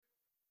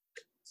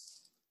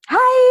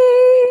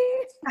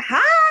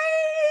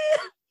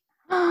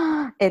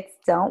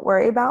Don't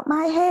Worry About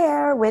My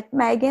Hair with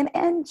Megan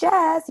and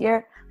Jess.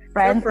 Your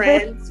friends,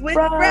 with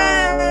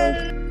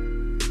friends.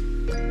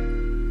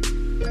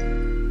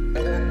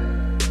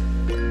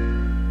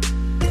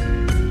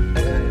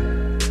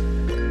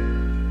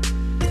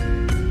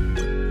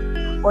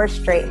 Or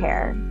straight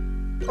hair.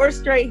 Or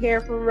straight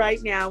hair for right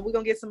now. We're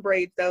going to get some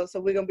braids, though, so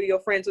we're going to be your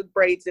friends with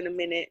braids in a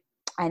minute.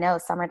 I know,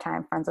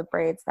 summertime, friends with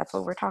braids. That's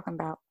what we're talking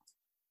about.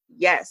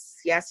 Yes.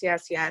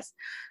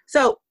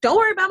 So, Don't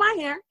Worry About My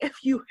Hair, if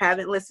you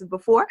haven't listened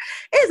before,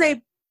 is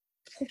a...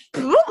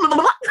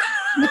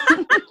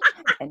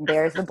 And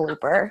there's the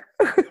blooper.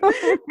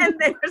 And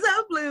there's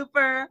a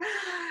blooper.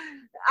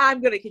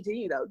 I'm going to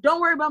continue, though. Don't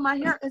Worry About My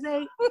Hair is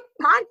a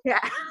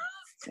podcast.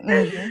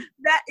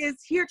 That is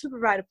here to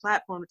provide a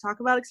platform to talk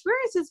about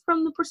experiences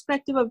from the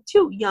perspective of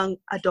two young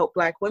adult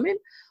Black women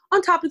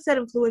on topics that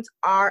influence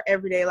our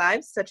everyday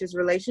lives, such as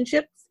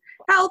relationships,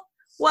 health,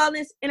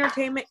 wellness,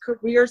 entertainment,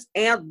 careers,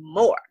 and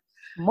more.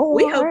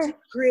 We hope to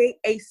create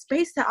a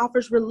space that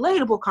offers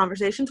relatable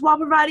conversations while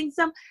providing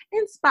some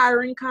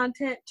inspiring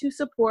content to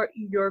support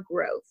your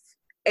growth.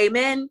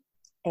 Amen.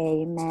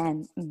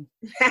 Amen.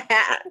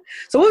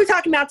 So what are we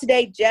talking about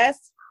today,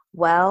 Jess?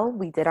 Well,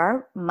 we did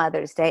our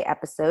Mother's Day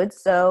episode,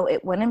 so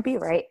it wouldn't be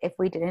right if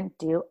we didn't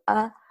do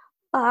a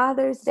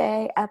Father's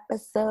Day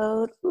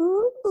episode.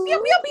 Ooh,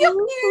 pew, pew,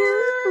 pew,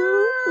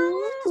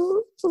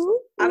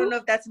 pew. I don't know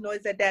if that's a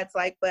noise that Dad's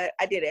like, but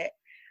I did it.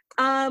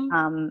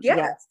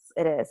 Yes,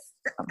 it is.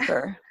 I'm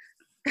sure.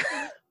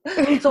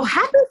 So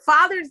happy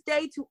Father's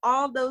Day to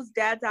all those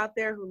dads out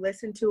there who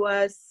listen to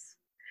us.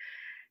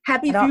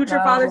 Happy future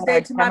Father's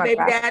Day to my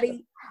baby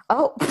daddy.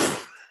 Oh.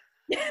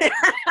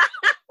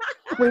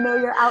 We know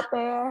you're out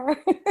there.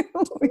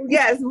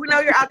 Yes, we know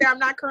you're out there. I'm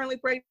not currently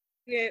pregnant,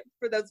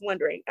 for those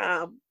wondering.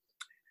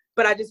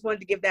 But I just wanted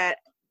to give that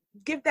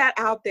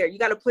out there. You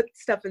got to put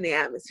stuff in the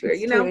atmosphere,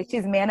 it's know? True.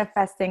 She's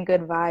manifesting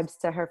good vibes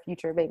to her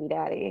future baby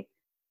daddy.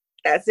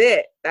 That's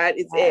it. That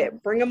is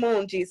it. Bring them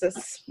on,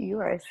 Jesus. You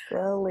are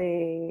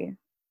silly.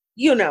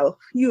 You know.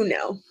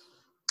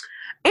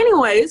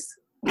 Anyways,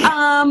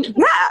 so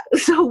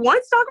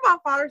let's talk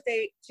about Father's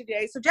Day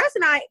today. So Jess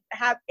and I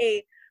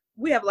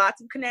we have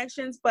lots of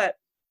connections, but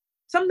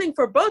something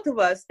for both of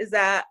us is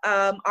that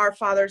our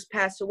fathers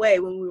passed away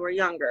when we were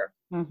younger.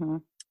 Mm-hmm.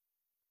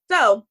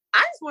 So I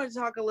just wanted to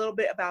talk a little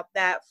bit about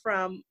that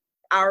from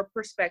our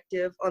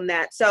perspective on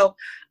that. So,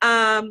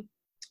 I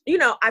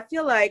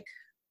feel like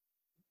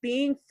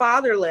being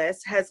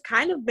fatherless has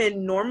kind of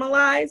been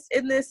normalized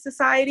in this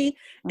society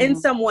in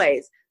some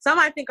ways. Some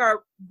I think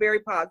are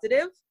very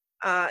positive,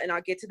 and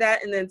I'll get to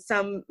that. And then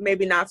some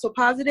maybe not so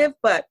positive,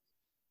 but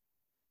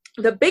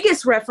the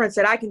biggest reference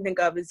that I can think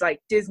of is like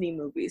Disney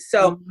movies.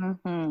 So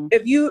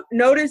if you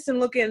notice and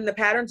look in the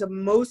patterns of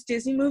most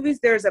Disney movies,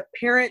 there's a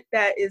parent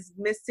that is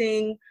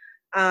missing,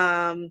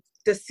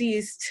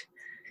 deceased,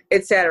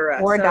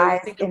 etc. Or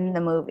dies in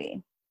the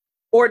movie.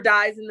 Or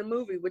dies in the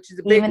movie, which is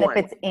a big one. Even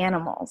if it's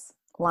animals,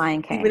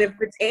 Lion King. Even if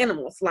it's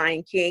animals,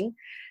 Lion King.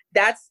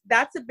 That's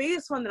the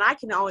biggest one that I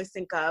can always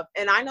think of.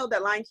 And I know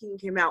that Lion King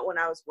came out when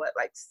I was,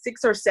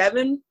 6 or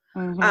 7?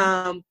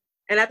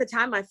 And at the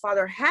time, my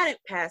father hadn't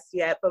passed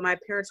yet, but my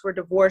parents were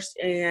divorced.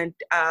 And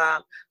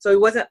so he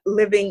wasn't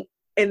living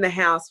in the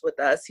house with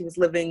us. He was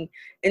living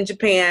in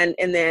Japan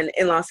and then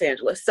in Los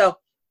Angeles. So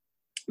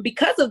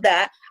because of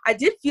that, I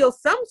did feel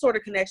some sort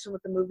of connection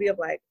with the movie of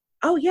like,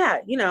 oh, yeah,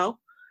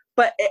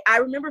 But I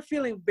remember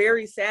feeling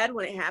very sad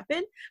when it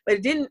happened, but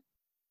it didn't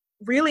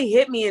really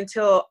hit me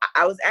until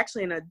I was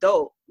actually an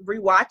adult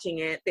rewatching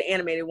it, the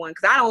animated one,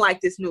 because I don't like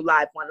this new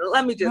live one.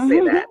 Let me just say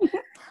that.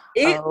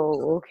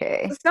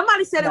 Okay.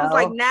 Somebody said it was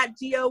like Nat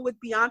Geo with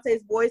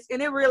Beyonce's voice,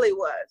 and it really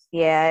was.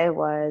 Yeah, it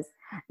was.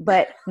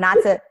 But not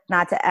to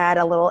add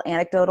a little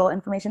anecdotal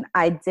information,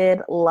 I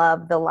did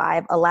love the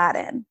live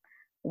Aladdin,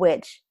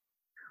 which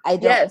I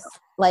don't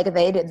like.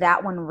 They did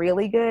that one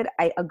really good.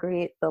 I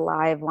agree. The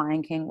live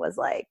Lion King was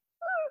like,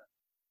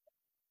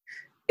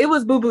 it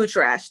was boo-boo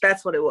trash.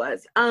 That's what it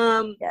was.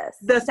 Yes.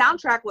 The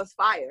soundtrack was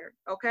fire.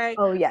 Okay.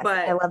 Oh yes,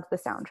 but I loved the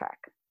soundtrack.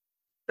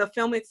 The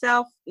film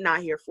itself,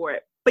 not here for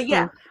it. But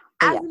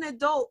as an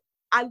adult,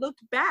 I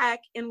looked back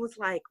and was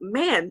like,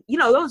 man,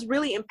 that was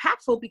really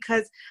impactful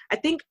because I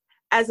think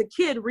as a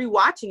kid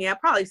rewatching it, I've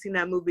probably seen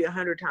that movie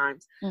 100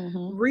 times.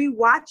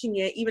 Rewatching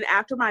it, even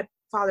after my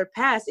father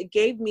passed, it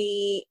gave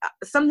me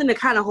something to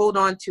kind of hold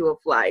on to of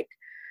like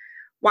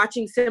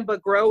watching Simba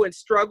grow and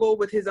struggle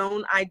with his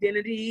own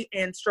identity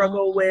and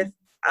struggle with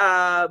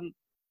the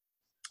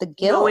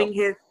guilt.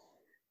 Knowing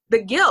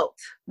the guilt.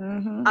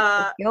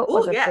 The guilt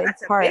was a big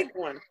part. Big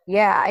one.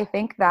 Yeah, I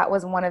think that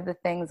was one of the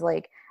things,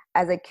 like,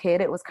 as a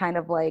kid, it was kind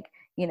of like,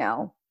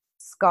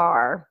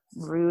 Scar,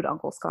 rude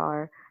Uncle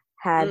Scar,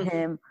 had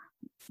him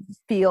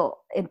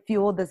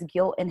fueled this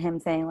guilt in him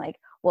saying, like,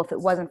 well, if it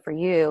wasn't for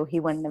you, he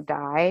wouldn't have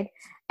died.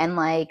 And,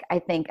 like, I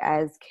think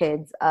as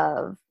kids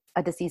of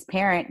a deceased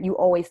parent, you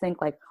always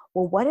think, like,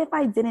 well, what if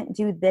I didn't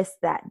do this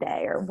that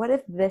day? Or what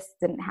if this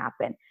didn't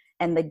happen?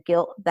 And the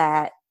guilt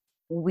that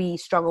we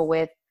struggle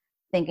with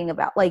thinking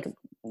about, like,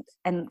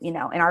 and, in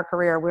our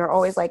career, we're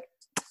always like,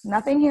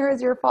 nothing here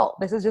is your fault.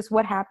 This is just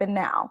what happened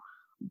now.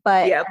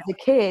 But Yep. as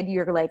a kid,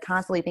 you're like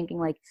constantly thinking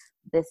like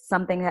this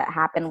something that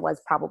happened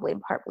was probably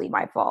partly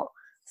my fault.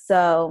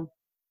 So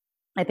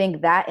I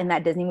think that in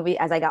that Disney movie,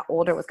 as I got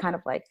older, was kind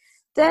of like,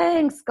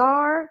 dang,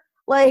 Scar,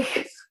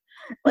 like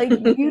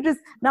you just,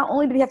 not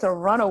only did he have to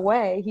run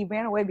away, he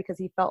ran away because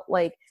he felt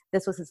like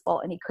this was his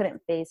fault and he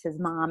couldn't face his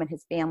mom and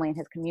his family and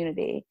his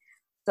community.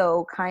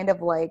 So kind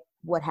of like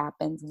what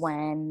happens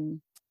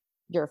when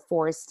you're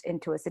forced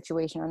into a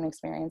situation or an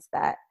experience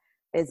that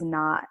is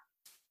not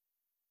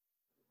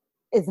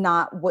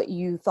what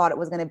you thought it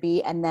was going to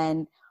be, and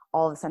then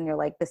all of a sudden you're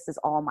like, this is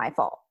all my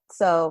fault.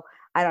 So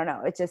I don't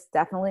know, it just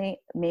definitely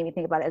made me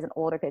think about it as an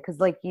older kid, because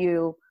like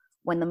you,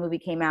 when the movie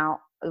came out,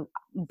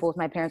 both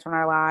my parents were in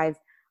our lives.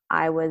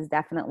 I was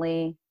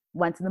definitely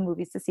went to the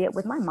movies to see it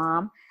with my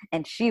mom,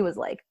 and she was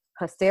like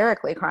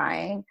hysterically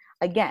crying.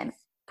 Again,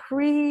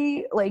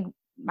 like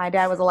my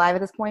dad was alive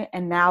at this point,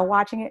 and now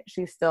watching it,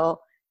 she's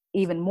still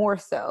even more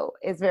so.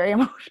 It's very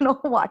emotional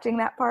watching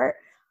that part.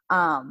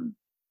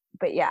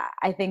 But yeah,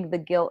 I think the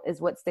guilt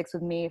is what sticks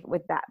with me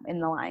with that in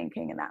The Lion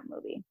King in that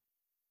movie.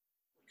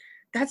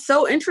 That's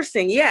so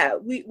interesting. Yeah,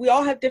 we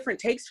all have different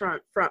takes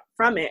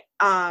from it.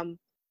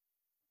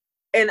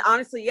 And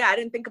honestly, yeah, I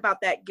didn't think about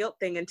that guilt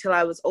thing until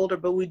I was older,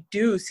 but we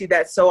do see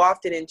that so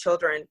often in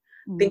children,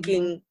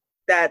 thinking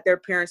that their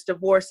parents'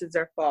 divorce is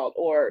their fault,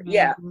 or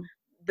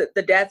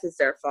the death is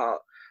their fault.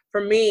 For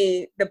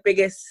me, the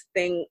biggest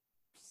thing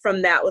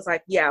from that was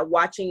like,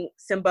 watching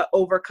Simba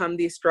overcome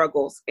these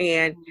struggles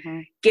and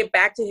get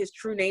back to his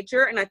true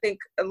nature. And I think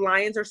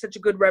lions are such a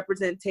good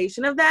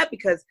representation of that,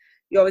 because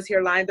you always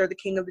hear lions are the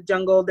king of the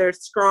jungle. They're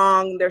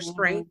strong, they're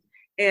strength.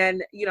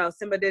 And,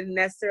 Simba didn't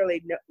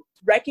necessarily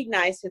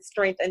recognize his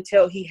strength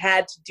until he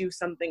had to do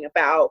something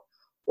about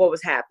what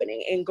was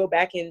happening and go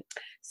back and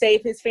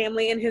save his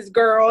family and his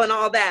girl and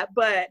all that.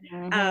 But,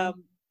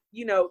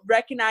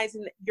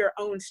 recognizing your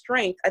own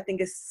strength, I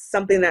think, is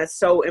something that's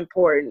so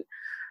important.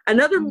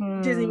 Another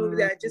Disney movie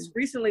that I just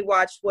recently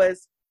watched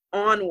was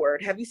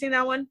Onward. Have you seen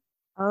that one?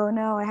 Oh,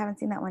 no, I haven't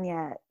seen that one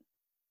yet.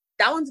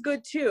 That one's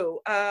good, too.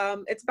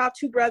 It's about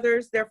two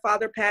brothers. Their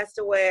father passed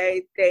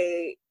away.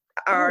 They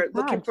are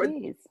looking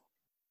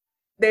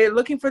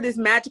for this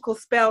magical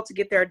spell to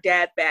get their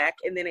dad back,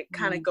 and then it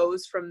kind of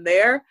goes from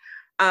there.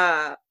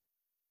 But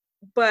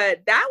that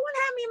one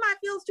had me in my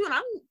feels too, and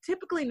I'm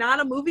typically not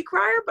a movie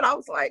crier, but I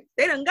was like,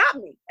 they done got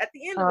me. At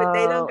the end of it,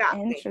 they done got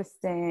me.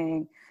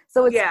 Interesting.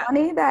 So it's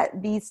funny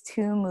that these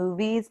two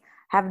movies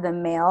have the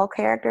male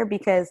character,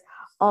 because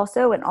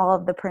also in all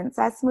of the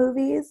princess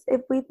movies,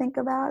 if we think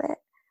about it,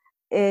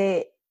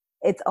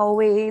 it's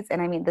always, and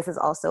I mean, this is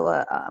also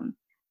a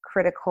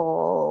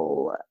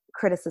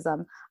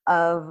criticism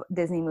of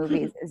Disney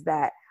movies, is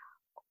that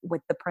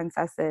with the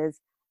princesses,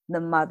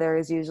 the mother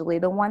is usually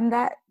the one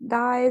that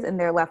dies, and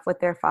they're left with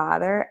their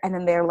father, and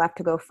then they're left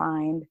to go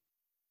find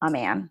a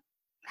man.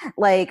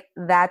 Like,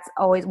 that's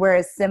always,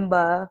 whereas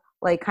Simba,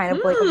 like, kind of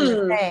like what you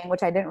were saying,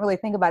 which I didn't really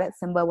think about it,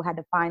 Simba had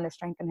to find the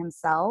strength in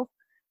himself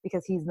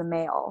because he's the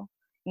male,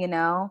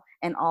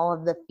 and all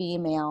of the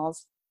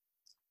females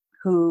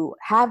who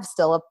have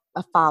still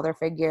a father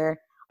figure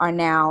are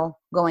now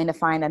going to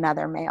find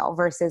another male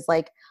versus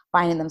like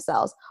finding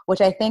themselves, which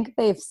I think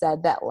they've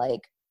said that, like,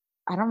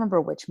 I don't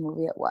remember which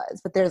movie it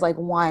was, but there's like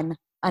one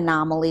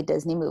anomaly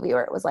Disney movie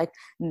where it was like,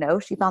 no,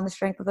 she found the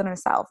strength within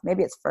herself.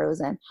 Maybe it's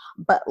Frozen,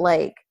 but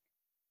like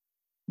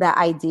that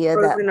idea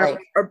Frozen, that like,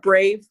 or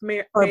Brave,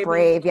 or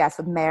Brave, yes,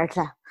 with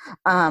Merta.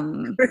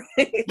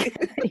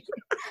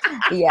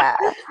 Yeah,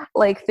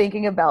 like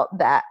thinking about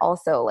that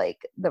also, like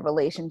the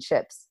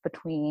relationships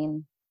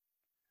between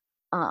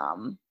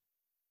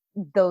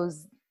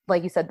those,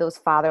 like you said, those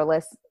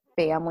fatherless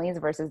families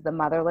versus the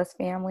motherless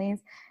families,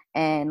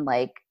 and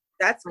like,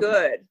 that's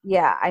good.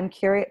 Yeah, I'm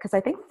curious, because I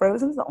think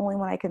Frozen's the only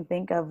one I can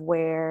think of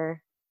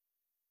where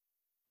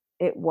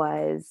it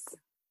was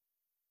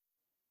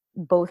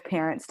both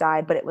parents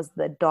died, but it was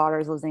the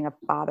daughters losing a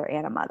father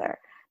and a mother.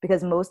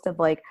 Because most of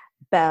like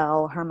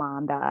Belle, her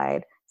mom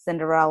died.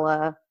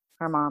 Cinderella,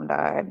 her mom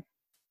died.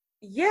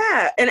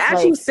 Yeah, and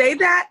as you say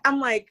that, I'm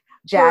like,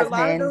 Jasmine, for a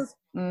lot of those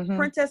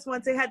princess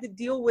ones, they had to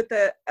deal with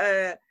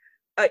a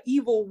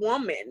evil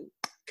woman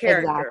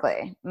character.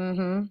 Exactly.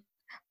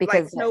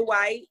 Because like Snow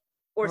White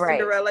or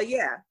Cinderella,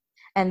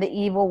 and the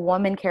evil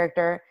woman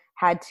character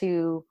had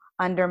to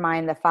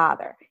undermine the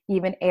father.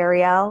 Even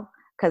Ariel,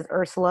 because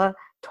Ursula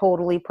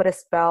totally put a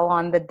spell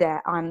on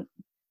on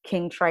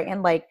King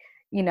Triton. Like,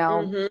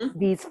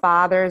 these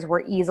fathers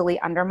were easily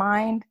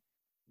undermined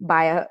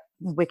by a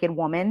wicked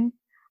woman,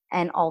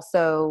 and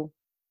also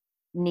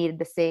needed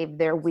to save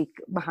their weak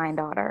behind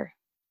daughter.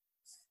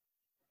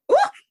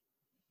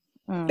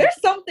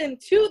 There's something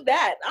to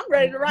that. I'm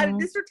ready to write a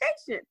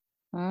dissertation.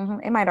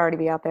 It might already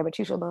be out there, but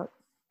you should look.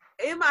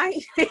 It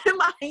might.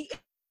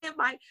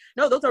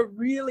 No, those are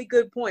really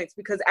good points,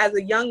 because as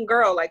a young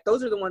girl, like,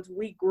 those are the ones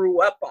we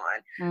grew up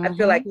on. I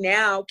feel like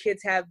now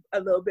kids have a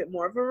little bit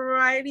more of a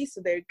variety, so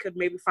they could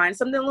maybe find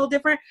something a little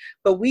different,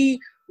 but we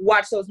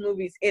watch those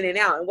movies in and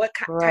out. And what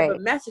type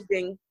of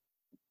messaging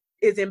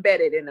is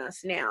embedded in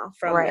us now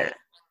from Right. that.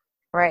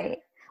 Right.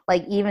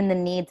 Like even the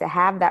need to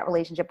have that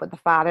relationship with the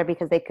father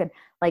because they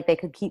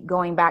could keep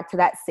going back to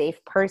that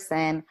safe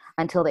person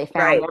until they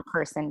found Right. their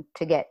person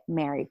to get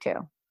married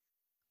to.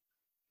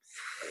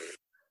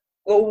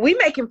 Well, we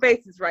making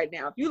faces right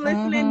now. If you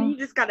listening, Mhm. you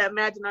just gotta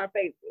imagine our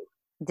faces.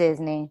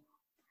 Disney.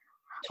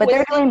 But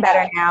they're doing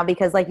better now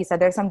because, like you said,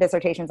 there's some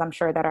dissertations I'm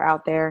sure that are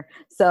out there.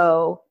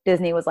 So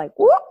Disney was like,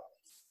 whoop.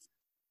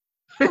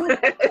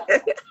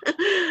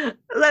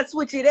 Let's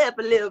switch it up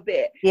a little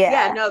bit. Yeah.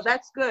 Yeah, no,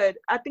 that's good.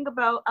 I think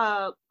about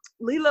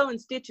Lilo and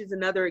Stitch is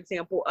another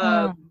example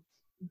of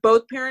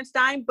both parents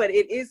dying, but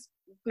it is,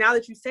 now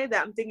that you say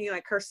that, I'm thinking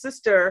like her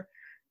sister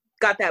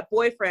got that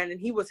boyfriend and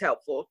he was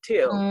helpful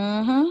too.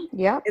 Mm-hmm.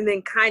 Yep. And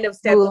then kind of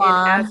stepped in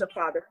as a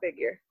father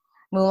figure.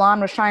 Mulan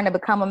was trying to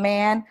become a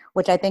man,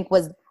 which I think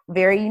was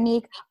very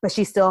unique, but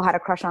she still had a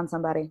crush on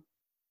somebody.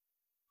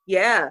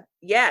 Yeah,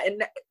 yeah.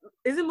 And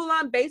isn't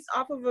Mulan based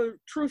off of a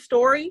true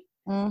story?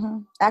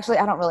 Mm-hmm. Actually,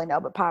 I don't really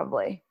know, but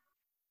probably.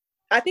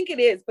 I think it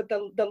is, but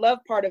the love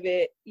part of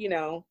it, you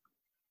know.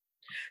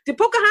 Did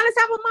Pocahontas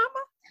have a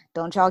mama?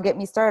 Don't y'all get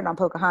me started on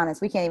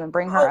Pocahontas. We can't even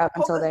bring her up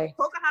until they...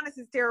 Pocahontas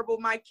is terrible.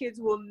 My kids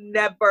will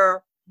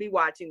never be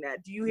watching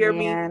that. Do you hear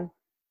me?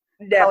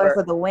 Never. Colors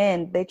of the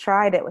Wind. They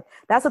tried it.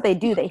 That's what they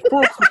do. They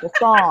fool us with the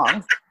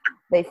songs.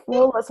 They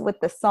fool us with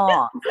the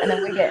songs, and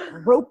then we get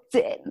roped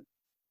in.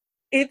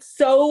 It's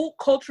so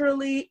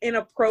culturally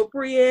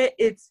inappropriate.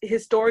 It's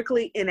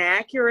historically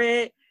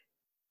inaccurate.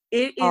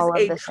 It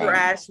is a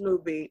trash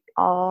movie.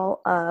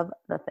 All of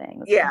the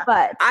things. Yeah.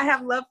 But I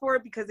have love for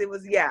it because it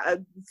was,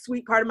 a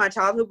sweet part of my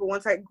childhood. But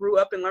once I grew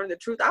up and learned the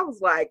truth, I was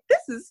like,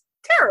 this is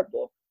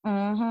terrible.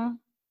 Mm-hmm.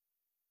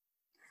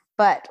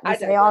 But we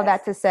say all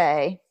that to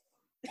say,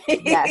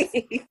 yes,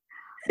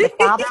 the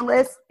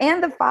fatherless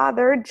and the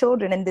fathered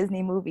children in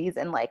Disney movies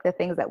and like the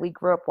things that we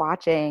grew up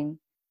watching,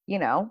 you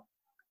know,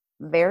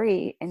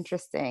 very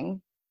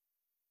interesting.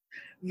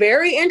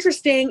 Very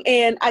interesting.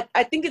 And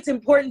I think it's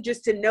important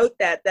just to note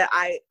that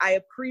I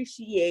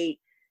appreciate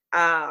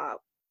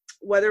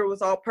whether it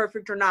was all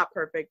perfect or not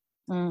perfect,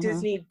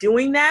 Disney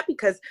doing that,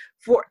 because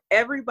for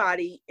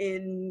everybody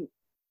in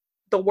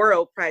the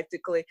world,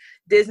 practically,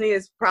 Disney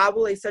is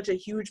probably such a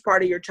huge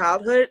part of your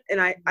childhood.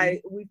 And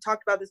we've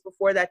talked about this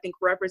before, that I think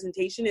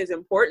representation is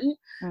important.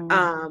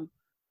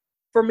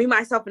 For me,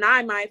 myself,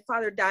 and my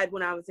father died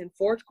when I was in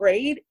 4th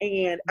grade,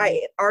 and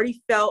I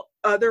already felt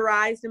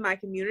otherized in my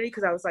community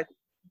because I was like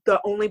the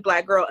only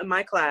Black girl in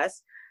my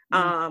class.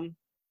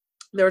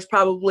 There was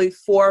probably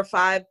 4 or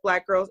 5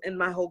 Black girls in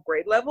my whole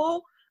grade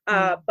level,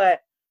 but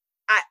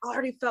I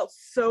already felt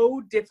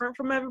so different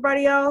from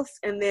everybody else.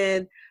 And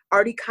then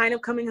already kind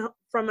of coming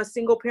from a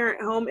single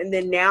parent home, and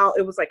then now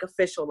it was like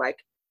official, like,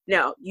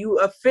 no, you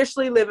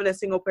officially live in a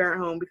single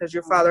parent home because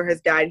your father has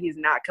died. He's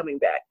not coming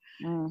back.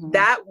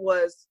 That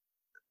was,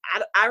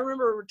 I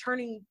remember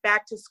returning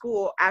back to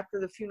school after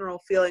the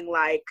funeral feeling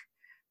like,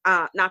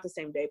 not the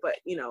same day, but,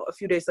 you know, a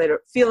few days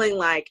later, feeling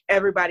like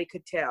everybody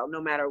could tell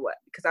no matter what,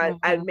 because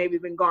I'd maybe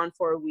been gone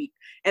for a week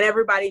and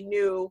everybody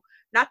knew,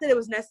 not that it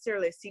was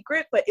necessarily a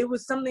secret, but it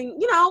was something,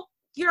 you know,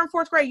 you're in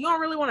 4th grade, you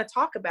don't really want to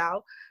talk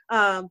about.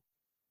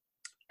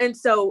 And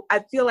so I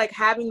feel like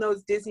having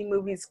those Disney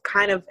movies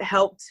kind of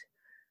helped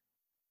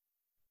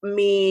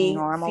me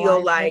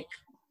feel like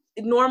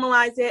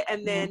normalize it.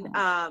 And then,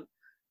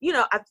 you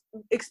know,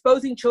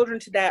 exposing children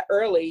to that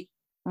early,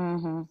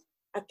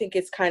 I think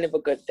it's kind of a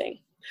good thing.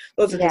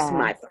 Those are just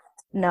my thoughts.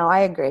 No,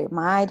 I agree.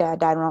 My dad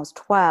died when I was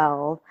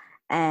 12,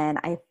 and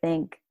I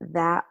think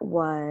that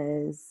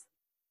was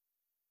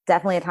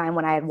definitely a time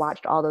when I had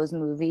watched all those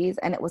movies,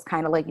 and it was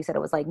kind of like you said,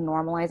 it was like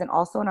normalized. And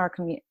also in our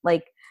community,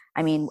 like,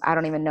 I mean, I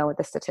don't even know what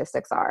the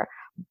statistics are,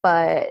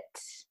 but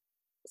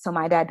so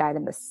my dad died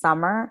in the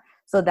summer,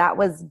 so that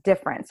was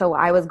different. So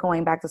I was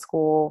going back to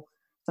school.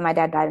 So my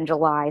dad died in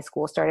July.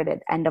 School started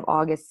at end of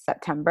August,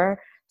 September.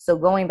 So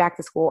going back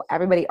to school,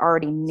 everybody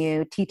already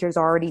knew. Teachers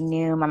already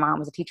knew. My mom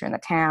was a teacher in the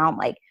town.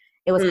 Like,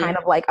 it was kind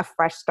of like a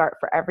fresh start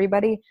for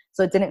everybody.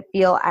 So it didn't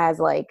feel as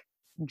like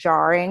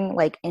jarring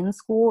like in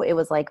school. It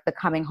was like the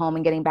coming home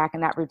and getting back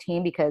in that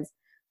routine, because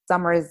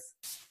summer is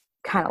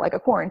kind of like a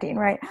quarantine,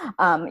 right?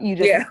 You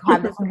just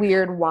have this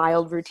weird,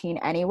 wild routine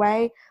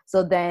anyway.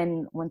 So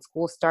then when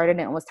school started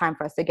and it was time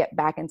for us to get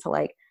back into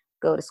like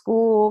go to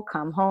school,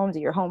 come home, do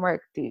your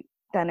homework, do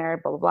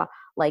dinner, blah, blah, blah.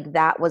 Like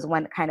that was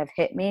when it kind of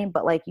hit me.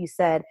 But like you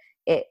said,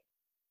 it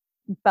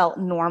felt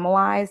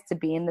normalized to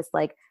be in this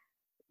like,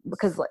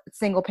 because like,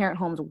 single parent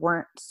homes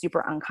weren't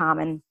super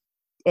uncommon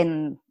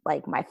in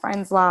like my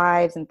friends'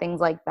 lives and things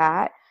like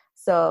that.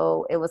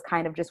 So it was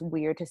kind of just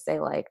weird to say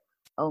like,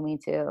 oh, me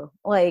too.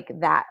 Like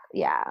that.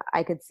 Yeah,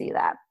 I could see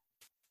that.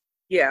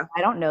 Yeah.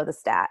 I don't know the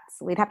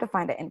stats. We'd have to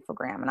find an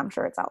infogram, and I'm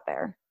sure it's out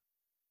there.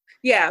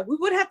 Yeah, we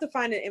would have to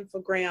find an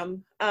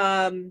infogram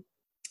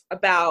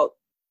about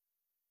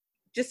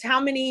just how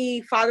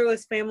many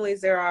fatherless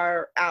families there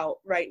are out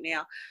right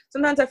now.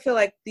 Sometimes I feel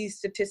like these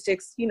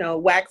statistics, you know,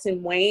 wax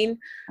and wane.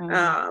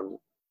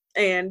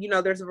 And, you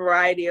know, there's a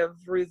variety of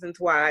reasons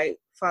why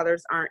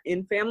fathers aren't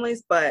in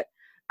families, but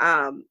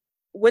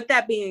with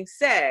that being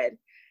said,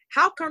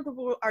 how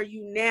comfortable are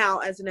you now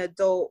as an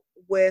adult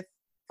with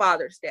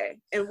Father's Day,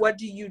 and what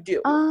do you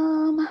do?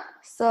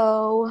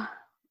 So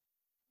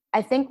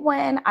I think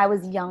when I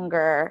was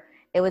younger,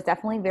 it was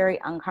definitely very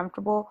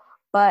uncomfortable,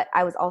 but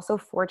I was also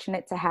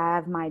fortunate to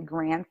have my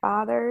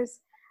grandfathers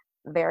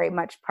very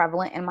much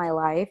prevalent in my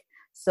life.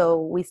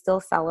 So we still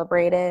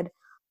celebrated.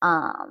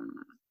 Um,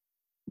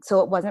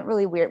 so it wasn't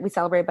really weird. We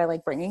celebrated by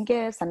like bringing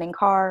gifts, sending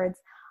cards.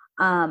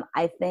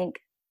 I think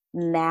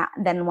now,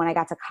 then when I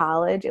got to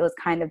college, it was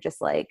kind of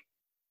just like,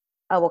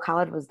 oh, well,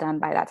 college was done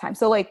by that time.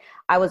 So like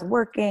I was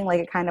working, like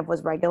it kind of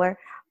was regular.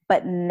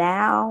 But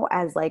now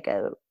as like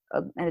an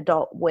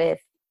adult with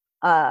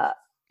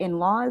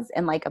in-laws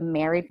and like a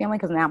married family,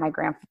 because now my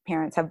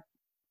grandparents have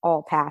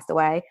all passed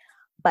away.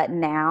 But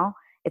now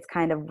it's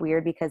kind of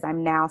weird because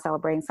I'm now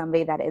celebrating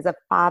somebody that is a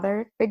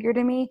father figure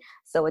to me.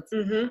 So it's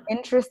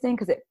interesting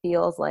because it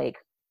feels like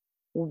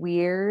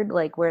weird.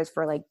 Like, whereas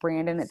for like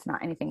Brandon, it's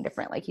not anything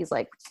different. Like he's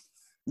like,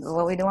 this is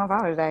what we do on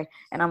Father's Day.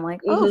 And I'm like,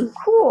 oh,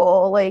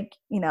 cool. Like,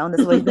 you know, this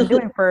is what he's been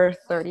doing for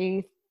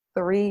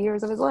 33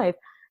 years of his life.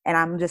 And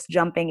I'm just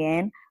jumping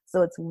in.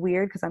 So it's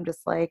weird because I'm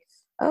just like,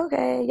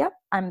 okay, yep,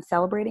 I'm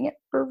celebrating it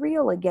for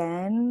real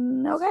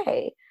again.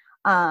 Okay.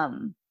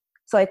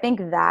 So I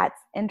think that's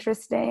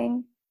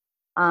interesting.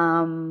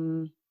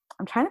 I'm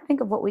trying to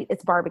think of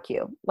it's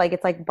barbecue. Like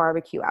it's like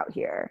barbecue out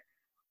here.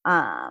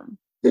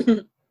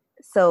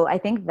 So I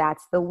think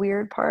that's the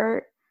weird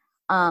part.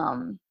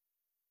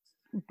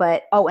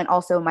 But and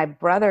also my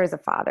brother is a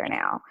father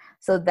now.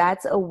 So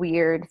that's a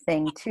weird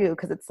thing too,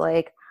 because it's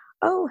like,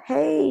 oh,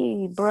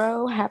 hey,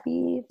 bro,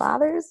 happy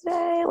Father's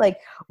Day. Like,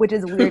 which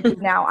is weird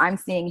because now I'm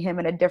seeing him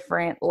in a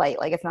different light.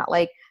 Like, it's not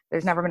like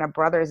there's never been a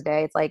Brother's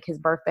Day. It's like his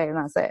birthday and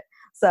that's it.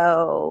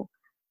 So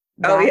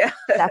that's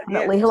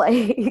definitely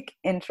like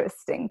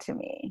interesting to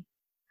me.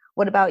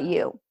 What about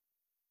you?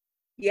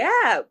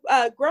 Yeah.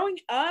 Growing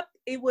up,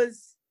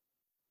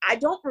 I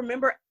don't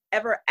remember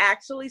ever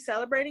actually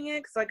celebrating it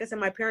because, like I said,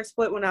 my parents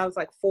split when I was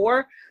like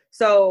 4.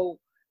 So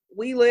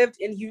we lived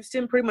in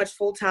Houston pretty much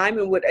full time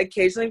and would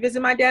occasionally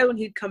visit my dad when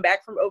he'd come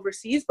back from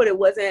overseas, but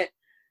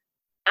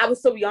I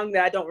was so young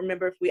that I don't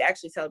remember if we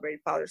actually celebrated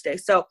Father's Day.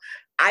 So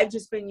I've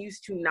just been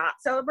used to not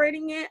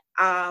celebrating it.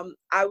 I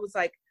was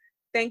like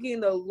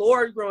thanking the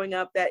Lord growing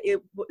up that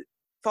it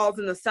falls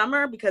in the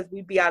summer because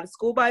we'd be out of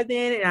school by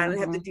then and I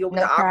didn't have to deal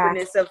with the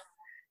awkwardness of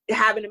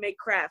having to make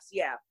crafts.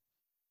 Yeah.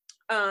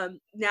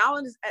 Now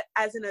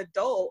as an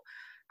adult,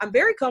 I'm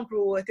very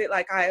comfortable with it.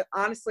 Like I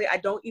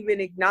don't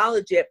even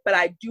acknowledge it, but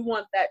I do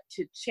want that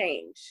to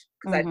change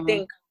because I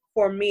think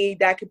for me,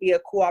 that could be a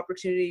cool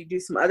opportunity to do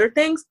some other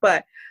things.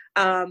 But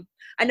I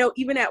know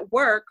even at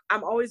work,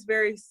 I'm always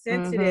very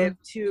sensitive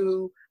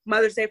to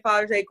Mother's Day,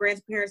 Father's Day,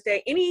 Grandparents'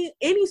 Day,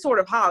 any sort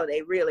of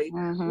holiday, really.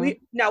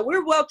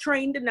 We're well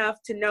trained enough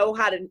to know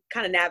how to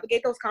kind of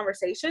navigate those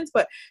conversations,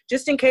 but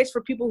just in case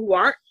for people who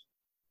aren't,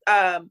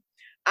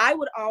 I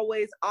would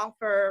always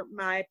offer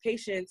my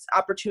patients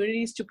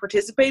opportunities to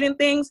participate in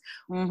things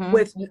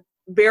with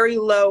very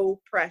low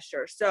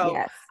pressure. So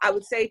I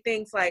would say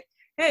things like,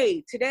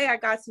 hey, today I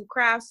got some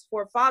crafts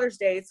for Father's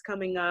Day. It's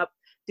coming up.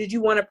 Did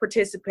you want to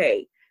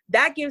participate?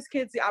 That gives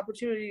kids the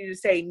opportunity to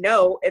say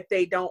no if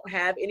they don't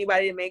have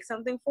anybody to make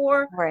something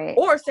for,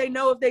 or say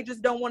no if they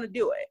just don't want to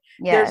do it.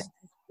 There's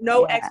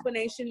no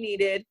explanation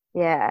needed.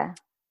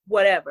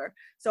 Whatever.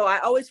 So I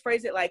always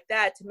phrase it like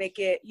that to make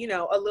it,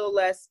 a little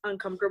less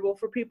uncomfortable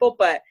for people.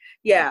 But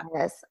yeah.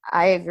 Yes,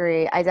 I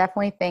agree. I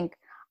definitely think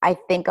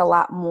a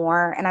lot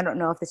more, and I don't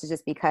know if this is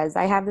just because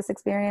I have this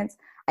experience.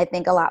 I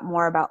think a lot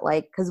more about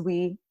like, because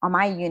on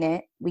my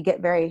unit, we get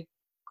very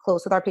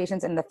close with our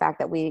patients and the fact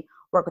that we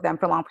work with them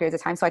for long periods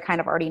of time. So I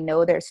kind of already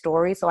know their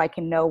story, so I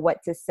can know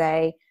what to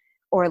say.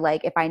 Or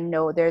like if I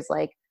know there's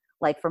like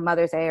for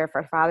Mother's Day or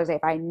for Father's Day,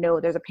 if I know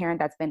there's a parent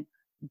that's been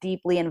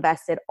deeply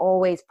invested,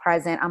 always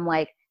present, I'm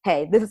like,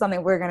 hey, this is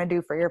something we're going to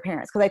do for your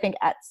parents. Because I think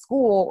at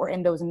school or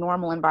in those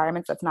normal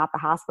environments, that's not the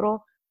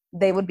hospital,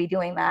 they would be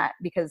doing that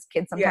because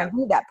kids sometimes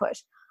need that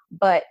push.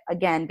 But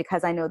again,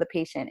 because I know the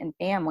patient and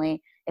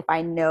family, if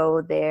I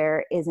know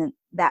there isn't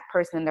that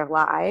person in their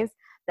lives,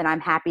 then I'm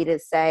happy to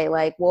say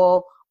like,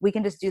 well, we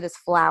can just do this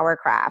flower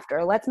craft,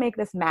 or let's make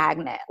this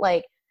magnet.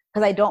 Like,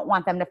 because I don't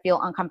want them to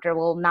feel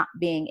uncomfortable not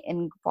being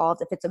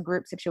involved if it's a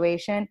group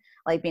situation,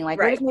 like being like,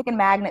 we're just making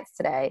magnets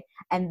today.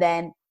 And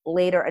then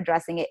later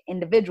addressing it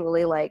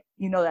individually, like,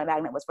 that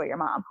magnet was for your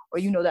mom,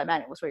 or that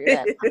magnet was for your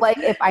dad. Like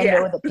if I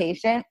know the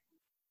patient.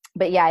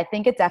 But yeah, I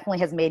think it definitely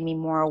has made me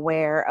more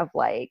aware of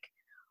like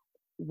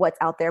what's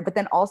out there. But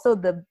then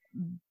also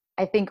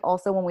I think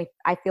also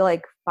I feel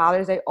like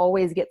Father's Day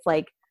always gets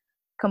like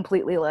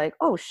completely like,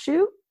 oh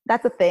shoot,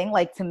 that's a thing,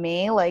 like to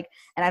me, like,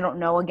 and I don't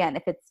know again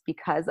if it's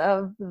because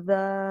of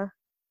the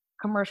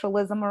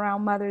commercialism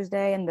around Mother's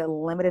Day and the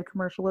limited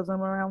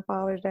commercialism around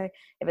Father's Day,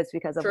 if it's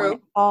because of when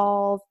it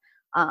falls.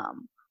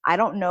 I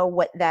don't know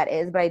what that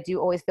is, but I do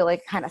always feel like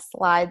it kind of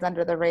slides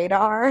under the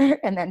radar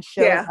and then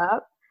shows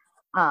up.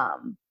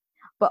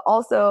 But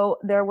also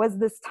there was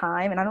this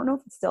time, and I don't know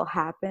if it still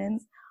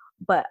happens,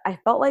 But I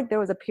felt like there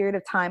was a period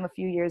of time a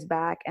few years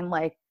back, and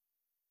like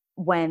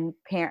when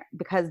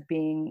because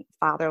being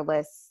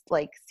fatherless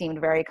like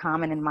seemed very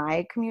common in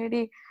my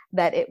community,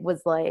 that it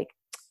was like,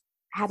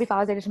 happy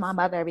Father's Day to my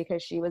mother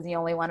because she was the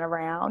only one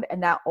around.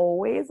 And that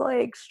always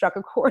like struck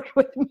a chord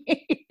with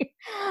me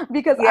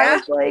because I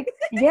was like,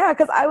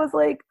 because I was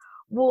like,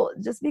 well,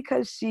 just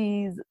because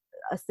she's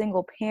a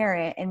single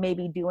parent and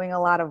maybe doing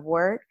a lot of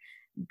work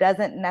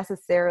doesn't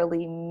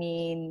necessarily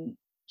mean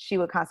she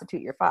would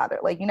constitute your father.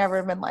 Like, you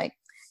never been like,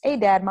 hey,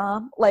 dad,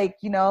 mom, like,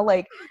 you know,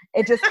 like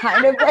it just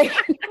kind of like,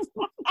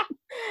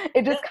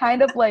 it just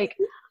kind of like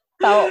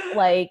felt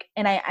like,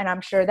 and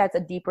I'm sure that's a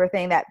deeper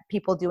thing, that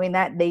people doing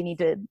that, they need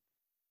to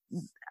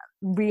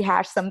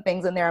rehash some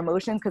things in their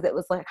emotions, because it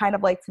was like kind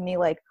of like, to me,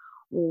 like,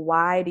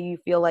 why do you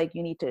feel like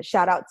you need to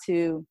shout out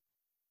to,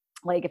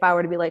 like, if I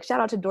were to be like, shout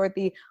out to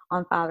Dorothy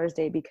on Father's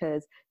Day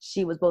because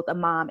she was both a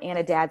mom and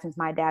a dad since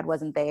my dad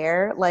wasn't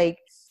there, like,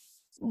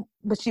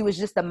 but she was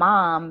just a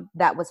mom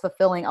that was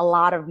fulfilling a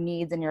lot of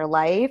needs in your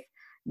life,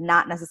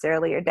 not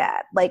necessarily your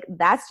dad. Like,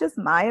 that's just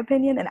my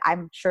opinion, and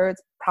I'm sure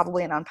it's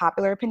probably an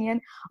unpopular opinion,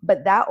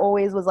 but that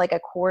always was like a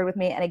chord with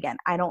me. And again,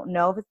 I don't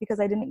know if it's because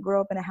I didn't grow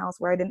up in a house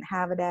where I didn't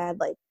have a dad.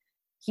 Like,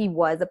 he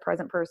was a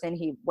present person.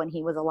 When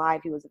he was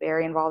alive, he was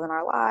very involved in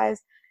our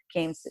lives,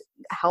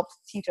 helped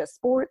teach us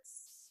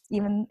sports,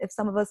 even if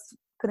some of us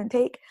couldn't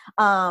take,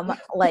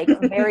 like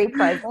very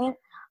present.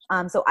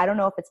 So I don't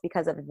know if it's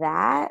because of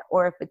that,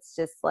 or if it's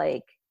just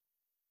like,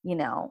 you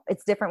know,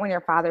 it's different when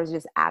your father's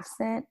just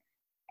absent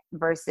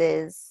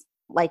versus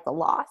like the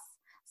loss.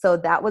 So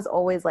that was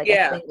always like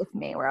a thing with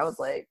me where I was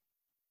like,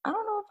 I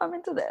don't know if I'm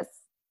into this.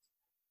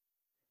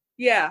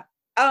 Yeah.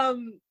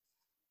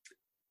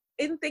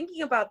 In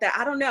thinking about that,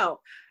 I don't know.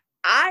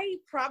 I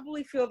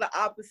probably feel the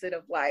opposite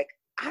of like,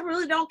 I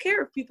really don't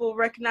care if people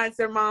recognize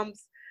their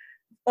moms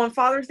on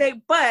Father's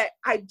Day, but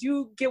I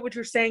do get what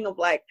you're saying of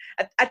like,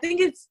 I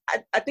think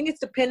it's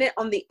dependent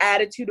on the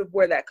attitude of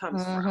where that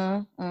comes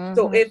from.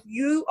 So if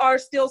you are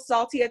still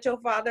salty at your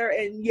father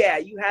and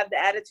you have the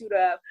attitude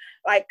of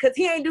like, cause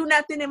he ain't do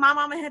nothing and my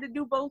mama had to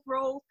do both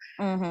roles.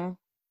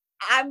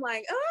 I'm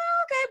like, oh,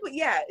 okay. But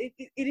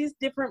it is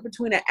different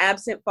between an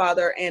absent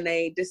father and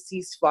a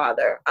deceased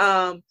father.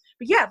 But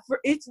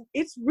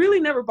it's really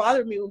never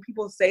bothered me when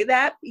people say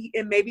that.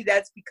 And maybe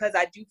that's because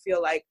I do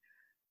feel like,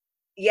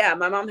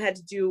 my mom had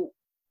to do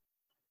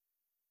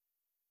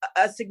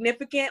a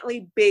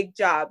significantly big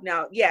job.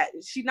 Now,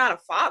 she's not a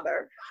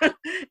father,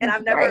 and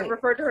I've never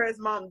referred to her as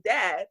mom,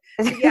 dad.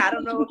 So, I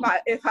don't know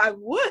if I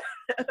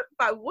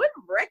would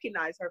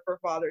recognize her for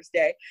Father's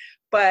Day,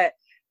 but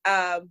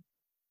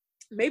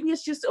maybe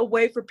it's just a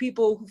way for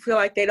people who feel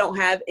like they don't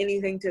have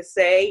anything to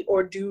say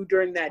or do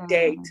during that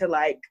day to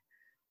like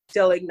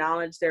still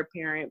acknowledge their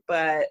parent,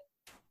 but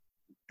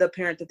the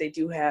parent that they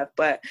do have.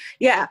 But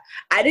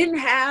I didn't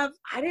have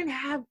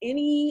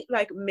any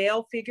like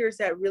male figures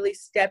that really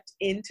stepped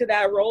into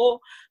that role.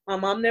 My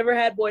mom never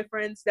had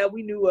boyfriends that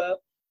we knew of.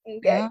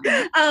 Okay.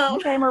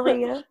 Okay,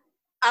 Maria.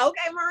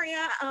 Okay,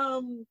 Maria.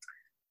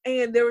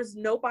 And there was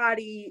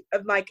nobody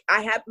of like,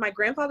 my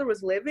grandfather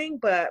was living,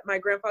 but my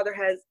grandfather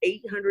has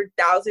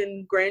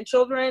 800,000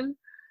 grandchildren.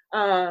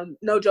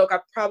 No joke. I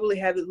probably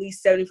have at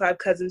least 75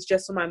 cousins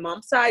just on my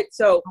mom's side.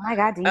 So, oh my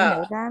God, do you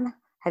know them?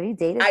 Have you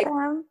dated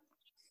them?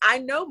 I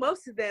know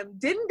most of them.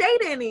 Didn't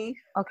date any.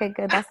 Okay,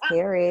 good. That's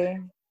scary.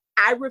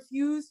 I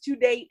refuse to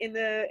date in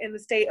the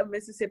state of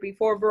Mississippi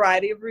for a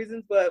variety of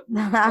reasons, but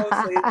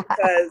mostly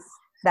because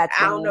I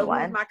don't know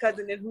who's my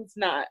cousin and who's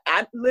not.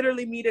 I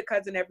literally meet a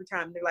cousin every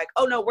time. They're like,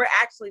 "Oh no, we're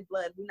actually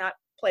blood. We're not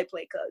play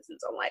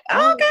cousins." I'm like,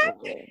 oh,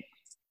 "Okay,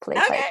 play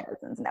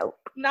cousins. Nope,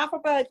 not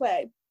for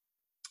play."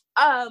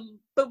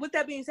 But with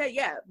that being said,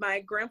 my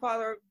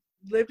grandfather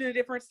lived in a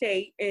different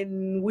state,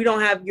 and we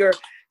don't have your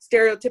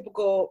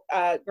stereotypical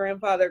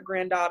grandfather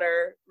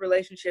granddaughter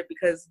relationship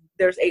because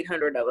there's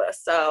 800 of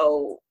us.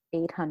 So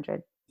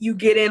 800. You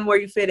get in where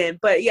you fit in.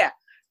 But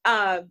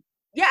I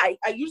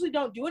usually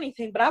don't do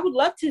anything, but I would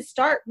love to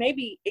start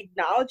maybe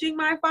acknowledging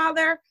my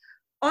father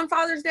on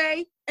Father's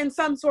Day in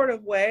some sort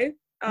of way,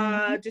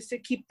 just to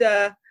keep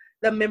the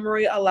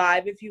memory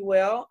alive, if you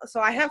will. So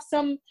I have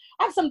some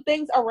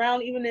things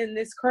around, even in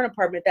this current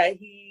apartment, that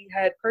he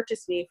had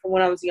purchased me from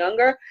when I was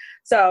younger.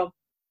 So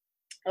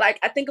like,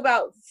 I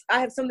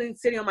have something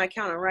sitting on my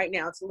counter right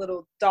now. It's a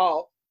little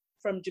doll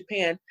from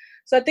Japan.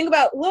 So I think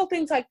about little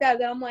things like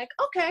that I'm like,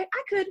 okay,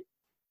 I could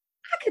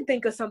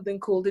think of something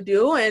cool to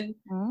do. And,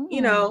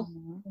 you know,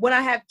 when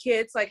I have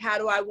kids, like, how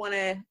do I want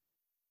to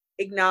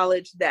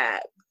acknowledge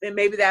that? And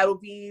maybe that will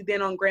be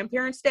then on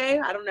Grandparents' Day.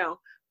 I don't know.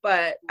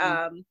 But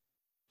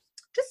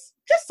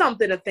just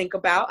something to think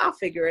about. I'll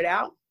figure it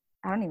out.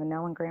 I don't even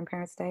know when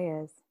Grandparents'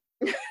 Day is.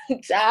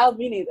 Child,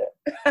 me neither.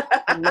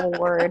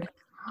 Lord.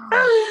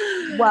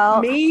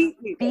 Well,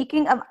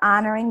 speaking of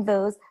honoring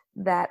those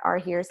that are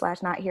here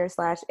 / not here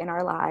 / in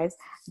our lives,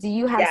 do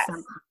you have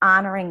some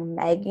honoring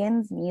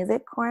Megan's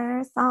Music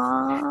Corner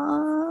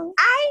songs?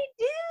 I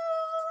do.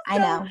 I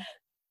know.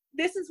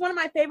 This is one of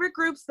my favorite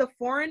groups, the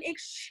Foreign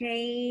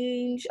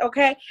Exchange.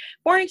 Okay.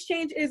 Foreign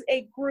Exchange is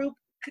a group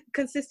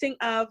consisting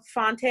of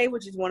Phonte,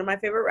 which is one of my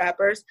favorite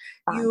rappers.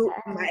 Phonte. You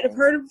might have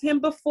heard of him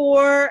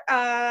before.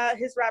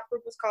 His rap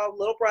group was called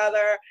Little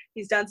Brother.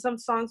 He's done some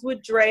songs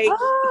with Drake.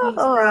 He's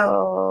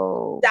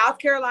from South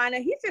Carolina.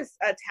 He's just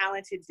a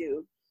talented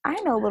dude. I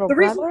know Little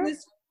Brother.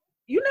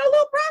 You know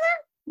Little Brother?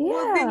 Yeah.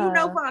 Well, then you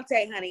know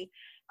Phonte, honey.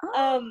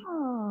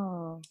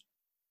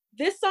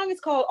 This song is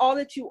called All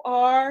That You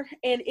Are,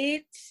 and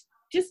it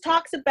just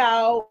talks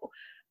about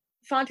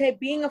Phonte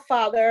being a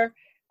father,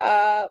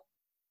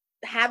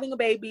 having a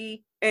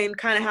baby, and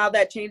kind of how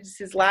that changes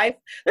his life.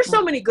 There's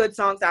so many good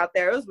songs out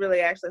there. It was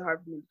really actually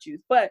hard for me to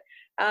choose, but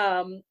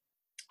I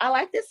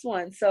like this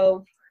one.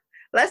 So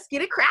let's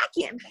get it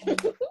cracking.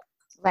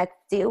 Let's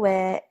do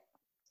it.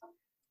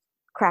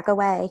 Crack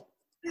away.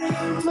 Yo,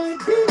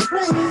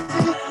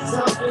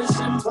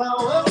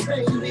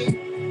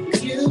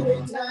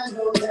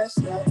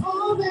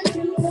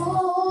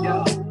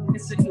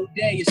 it's a new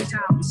day, it's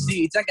time for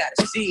seeds. I got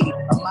a seed,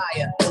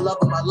 Amaya, the love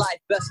of my life,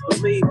 best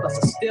believe. Plus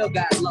I still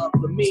got love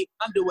for me.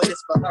 I'm doing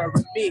this for her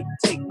and me.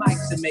 Take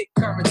mics and make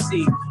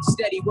currency.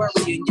 Steady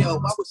worrying, yo,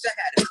 I wish I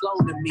had a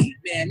clone of me.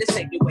 Man, this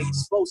ain't the way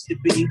it's supposed to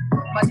be.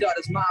 My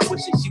daughter's mom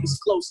wishing she was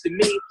close to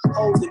me,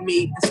 holding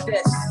me. Instead,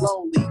 she's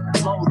lonely,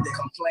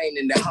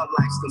 complaining that her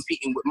life's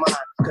competing with mine.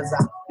 Cause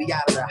I be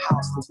out of the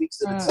house for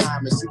weeks at a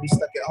time, and she be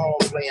stuck at home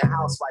playing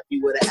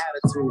housewifey with an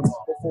attitude.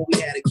 Before we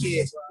had a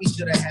kid, we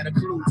should have had a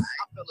clue. I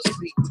fell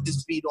asleep with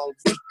this beat on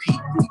repeat.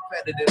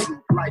 Repetitive,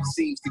 life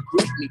seems to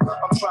greet me.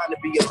 I'm trying to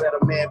be a better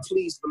man,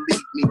 please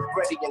believe me.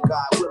 Ready and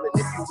God willing,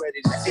 if you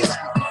ready to hit me.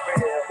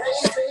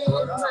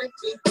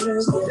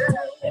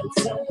 And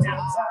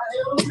sometimes I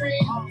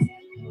agree.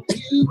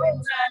 You and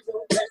I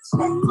know that's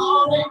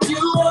all that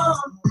you are.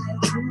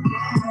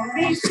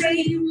 They say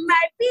you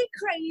might be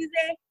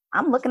crazy.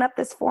 I'm looking up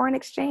this foreign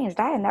exchange.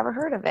 I had never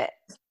heard of it.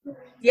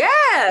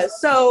 Yeah,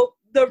 so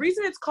the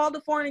reason it's called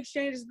the Foreign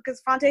Exchange is because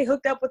Phonte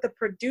hooked up with a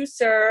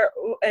producer,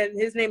 and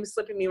his name is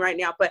slipping me right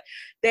now, but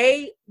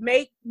they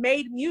made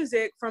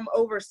music from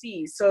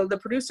overseas. So the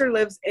producer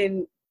lives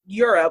in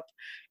Europe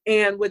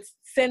and would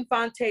send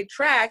Phonte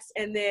tracks,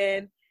 and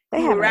then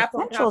they have an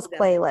Essentials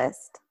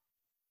playlist.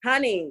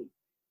 Honey,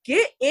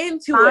 get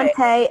into it.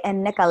 Phonte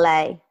and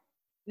Nicolay.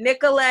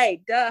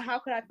 Nicolay, duh, how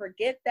could I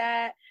forget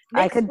that?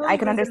 I could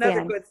understand.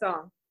 Another good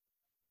song.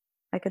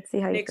 I could see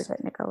how you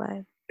forget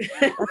Nicolay.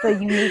 That's a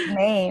unique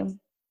name.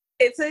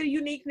 It's a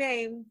unique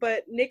name,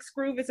 but Nick's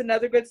Groove is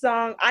another good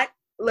song.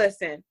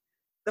 Listen,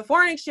 the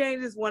Foreign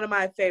Exchange is one of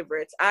my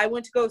favorites. I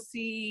went to go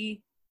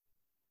see,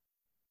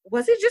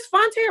 was it just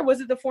Phonte or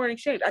was it the Foreign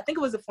Exchange? I think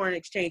it was the Foreign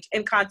Exchange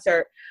in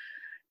concert.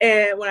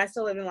 And when I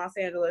still lived in Los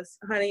Angeles,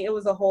 honey, it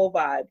was a whole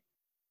vibe.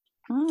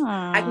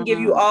 I can give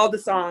you all the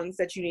songs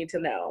that you need to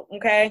know.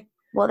 Okay.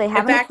 Well, they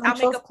have an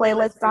Essentials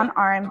playlist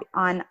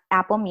on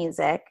Apple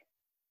Music.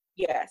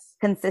 Yes.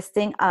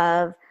 Consisting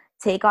of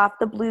Take Off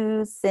the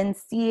Blues,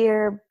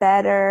 Sincere,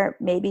 Better,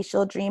 Maybe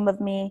She'll Dream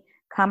of Me,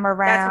 Come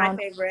Around. That's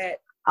my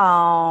favorite.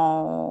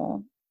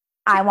 Oh,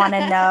 I Want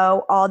to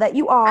Know, All That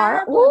You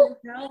Are.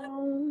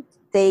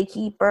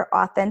 Daykeeper,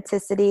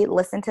 Authenticity,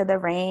 Listen to the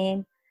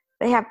Rain.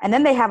 They have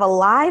a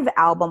live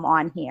album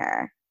on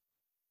here.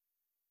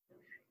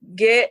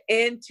 Get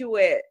into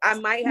it. I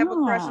might have a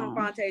crush on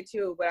Phonte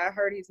too, but I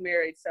heard he's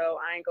married, so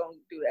I ain't gonna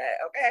do that.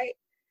 Okay.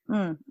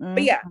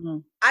 But yeah,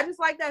 I just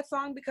like that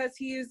song because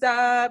he's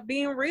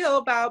being real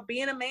about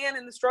being a man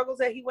and the struggles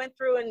that he went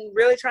through and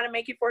really trying to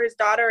make it for his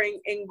daughter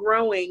and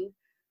growing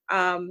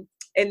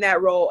in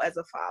that role as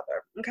a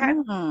father. Okay.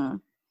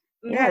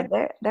 Yeah,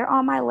 they're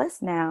on my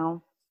list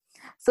now.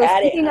 So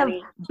speaking of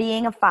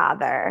being a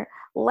father,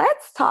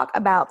 let's talk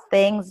about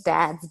things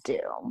dads do.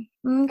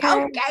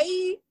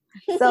 Okay.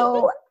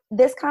 So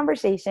this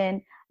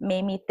conversation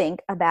made me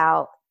think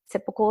about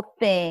typical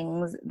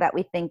things that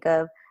we think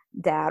of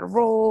dad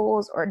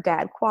roles or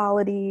dad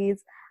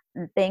qualities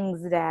and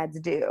things dads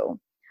do.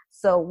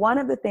 So one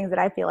of the things that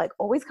I feel like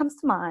always comes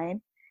to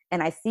mind,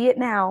 and I see it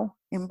now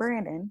in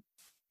Brandon,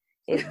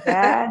 is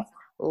dads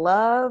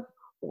love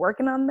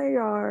working on their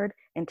yard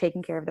and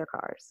taking care of their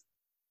cars.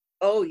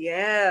 Oh,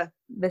 yeah.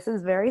 This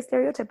is very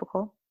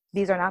stereotypical.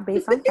 These are not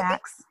based on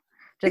facts,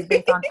 just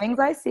based on things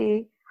I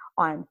see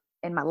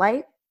in my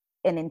life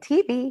and in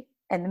TV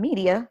and the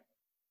media,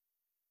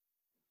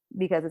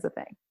 because it's a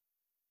thing.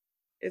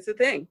 It's a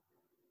thing.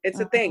 It's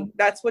a thing.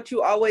 That's what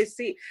you always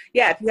see.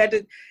 Yeah,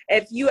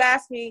 if you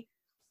asked me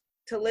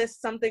to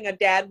list something a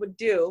dad would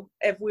do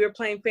if we were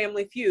playing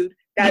Family Feud,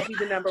 that'd be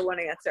the number one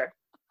answer.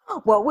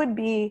 What would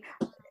be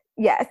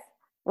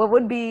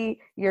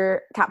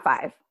your top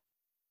five?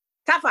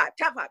 Top five.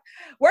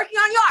 Working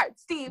on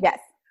yards, Steve. Yes.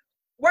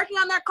 Working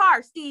on their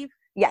car, Steve.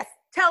 Yes.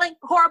 Telling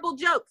horrible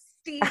jokes,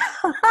 Steve.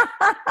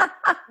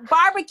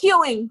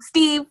 Barbecuing,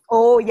 Steve.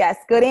 Oh, yes.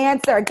 Good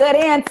answer.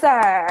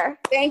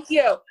 Thank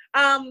you.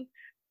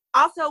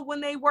 Also, when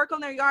they work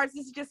on their yards,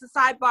 this is just a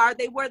sidebar,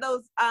 they wear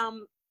those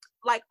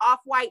like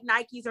off-white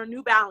Nikes or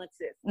New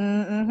Balances.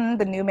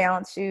 The New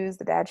Balance shoes,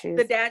 the dad shoes.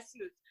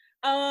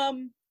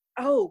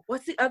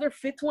 What's the other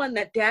fifth one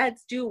that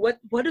dads do?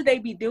 What do they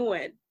be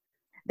doing?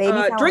 They be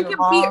telling drinking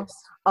long, beers.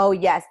 oh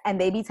yes, and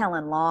they be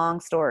telling long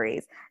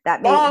stories.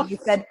 That made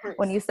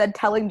when you said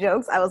telling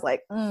jokes, I was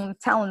like,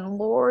 telling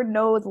Lord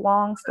knows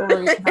long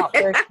stories about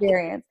their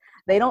experience.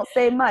 They don't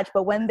say much,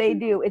 but when they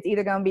do, it's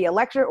either gonna be a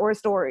lecture or a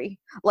story.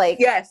 Like,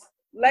 yes,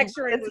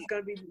 lecturing was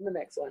gonna be the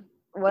next one.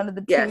 One of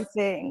the two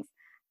things.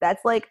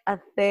 That's like a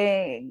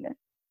thing.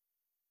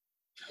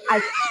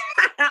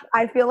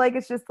 I feel like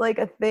it's just like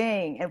a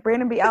thing. And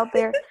Brandon be out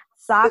there,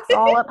 socks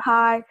all up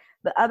high.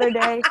 The other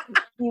day,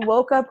 he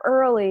woke up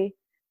early,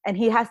 and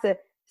he has to.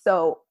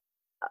 So,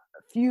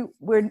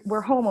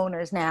 we're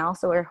homeowners now.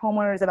 So we're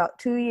homeowners about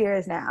 2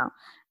 years now.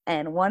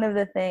 And one of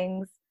the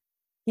things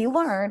he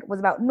learned was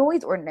about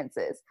noise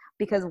ordinances,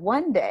 because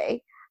one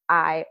day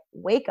I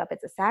wake up,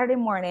 it's a Saturday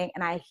morning,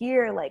 and I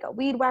hear like a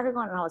weed whacker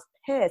going, and I was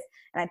pissed.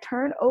 And I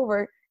turned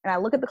over and I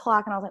look at the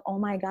clock, and I was like, oh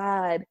my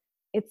God,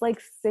 it's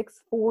like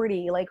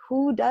 6:40. Like,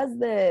 who does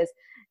this?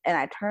 And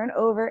I turn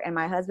over, and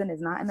my husband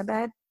is not in the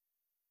bed.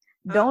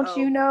 Don't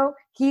you know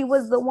he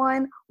was the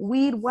one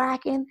weed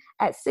whacking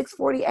at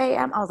 6:40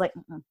 a.m.? I was like,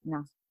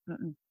 no.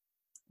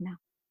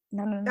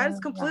 That is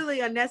completely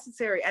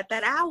unnecessary at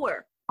that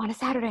hour. On a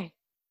Saturday.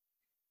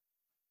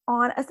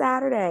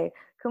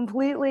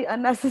 Completely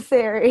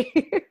unnecessary.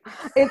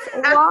 It's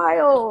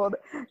wild.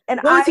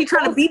 And was he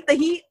trying to beat the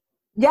heat?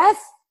 Yes.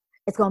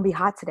 It's going to be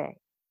hot today.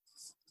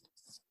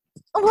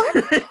 What?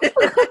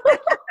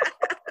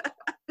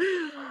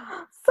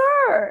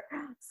 Sir.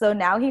 So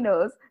now he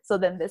knows. So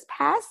then this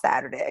past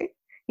Saturday,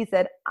 he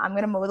said, I'm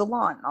going to mow the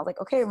lawn. And I was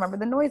like, okay, remember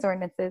the noise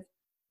ordinances.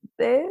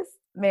 This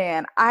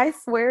man, I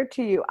swear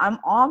to you, I'm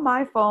on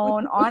my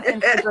phone on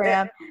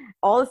Instagram.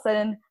 All of a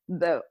sudden,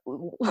 the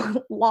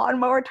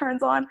lawnmower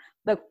turns on.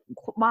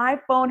 My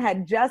phone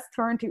had just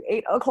turned to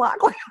 8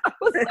 o'clock. Like, I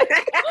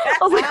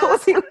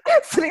was he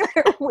sitting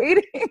there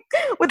waiting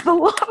with the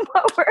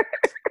lawnmower?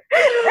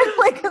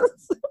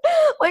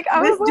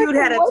 And this dude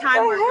had a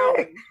timer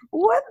going.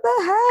 What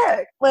the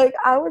heck? Like,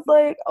 I was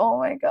like, oh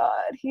my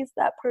God, he's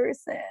that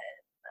person.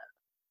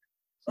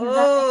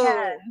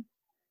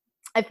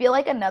 I feel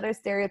like another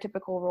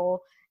stereotypical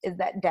role is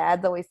that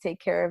dads always take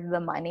care of the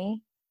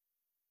money.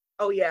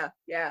 Oh yeah.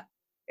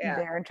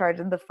 They're in charge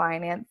of the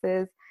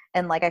finances.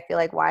 And like, I feel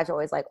like wives are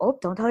always like, oh,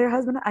 don't tell your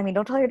husband.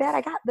 Don't tell your dad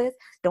I got this.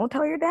 Don't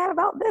tell your dad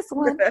about this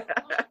one.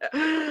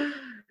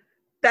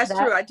 That's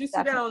true. I do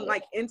see that on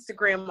like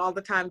Instagram all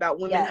the time about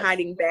women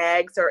hiding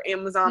bags or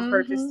Amazon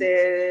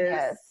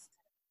purchases.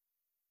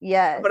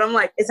 Yes. But I'm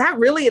like, is that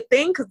really a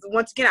thing? Because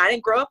once again, I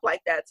didn't grow up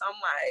like that. So I'm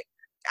like,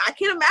 I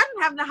can't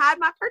imagine having to hide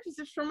my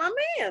purchases from my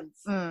mans.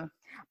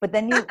 But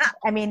then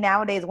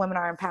nowadays women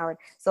are empowered.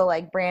 So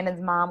like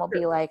Brandon's mom will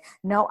be like,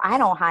 no, I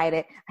don't hide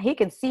it. He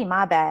can see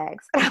my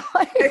bags.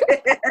 But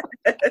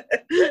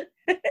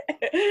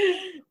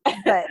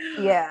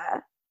yeah.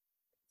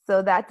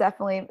 So that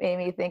definitely made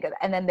me think of,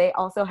 and then they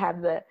also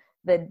have the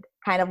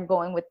kind of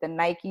going with the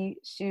Nike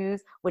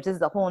shoes, which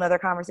is a whole nother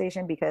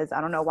conversation, because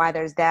I don't know why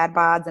there's dad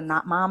bods and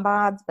not mom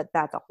bods, but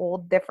that's a whole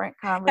different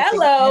conversation.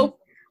 Hello.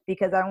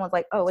 Because everyone's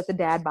like, oh, it's a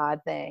dad bod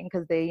thing,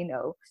 because they,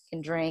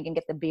 can drink and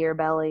get the beer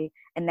belly.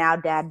 And now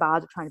dad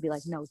bods are trying to be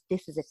like, no,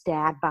 this is a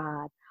dad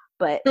bod.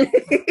 But,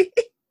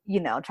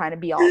 trying to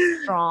be all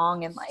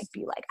strong and like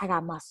be like, I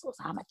got muscles.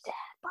 I'm a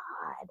dad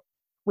bod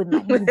with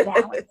my New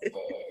Balances.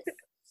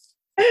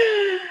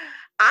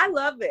 I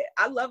love it.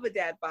 I love a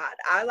dad bod.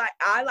 I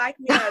like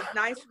me a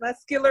nice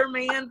muscular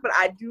man, but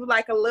I do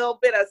like a little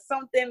bit of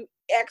something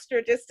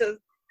extra just to.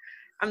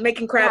 I'm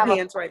making crab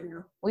hands right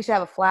now. We should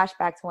have a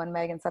flashback to when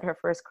Megan said her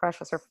first crush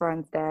was her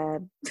friend's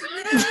dad.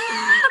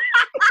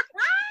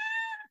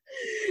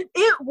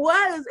 It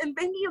was. And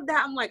thinking of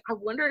that, I'm like, I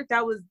wonder if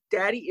that was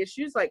daddy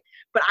issues. Like,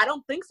 but I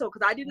don't think so,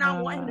 because I did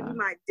not want him to be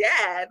my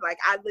dad. Like,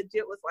 I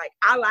legit was like,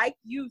 I like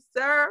you,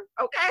 sir.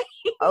 Okay.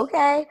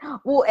 Okay.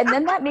 Well, and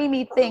then that made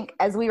me think,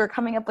 as we were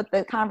coming up with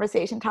the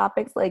conversation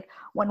topics, like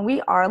when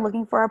we are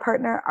looking for a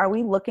partner, are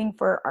we looking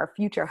for our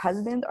future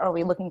husband, or are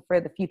we looking for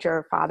the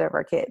future father of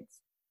our kids?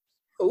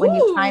 When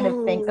you kind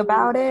of think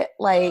about it,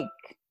 like,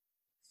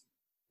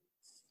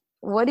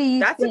 what do you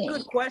think? That's a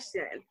good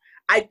question.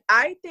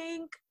 I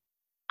think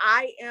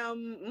I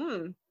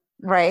am,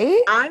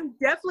 right? I'm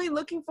definitely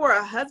looking for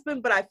a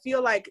husband, but I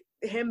feel like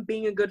him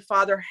being a good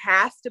father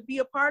has to be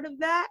a part of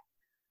that.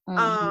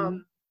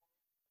 Because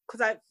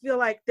I feel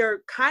like they're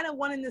kind of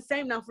one and the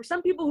same. Now, for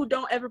some people who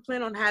don't ever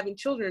plan on having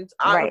children,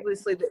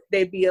 obviously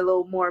they'd be a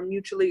little more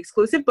mutually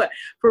exclusive. But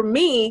for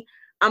me,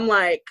 I'm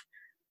like,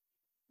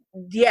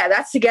 yeah,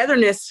 that's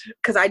togetherness,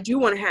 because I do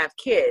want to have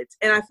kids.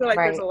 And I feel like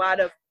there's a lot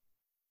of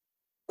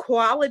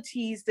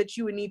qualities that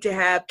you would need to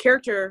have,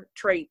 character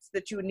traits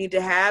that you would need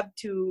to have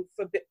to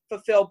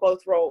fulfill both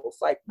roles.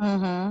 Like,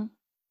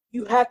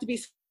 you have to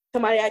be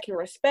somebody I can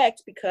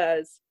respect,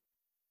 because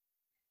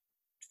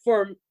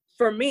for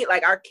me,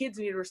 like, our kids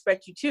need to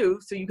respect you too,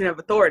 so you can have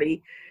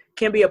authority.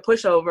 Can't be a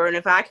pushover. And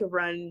if I could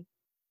run,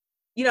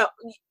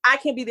 I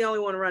can't be the only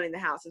one running the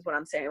house, is what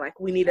I'm saying. Like,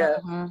 we need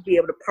to be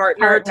able to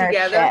partner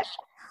together.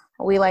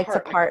 We like to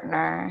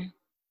partner.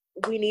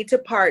 We need to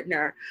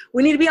partner.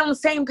 We need to be on the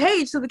same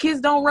page so the kids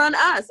don't run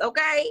us,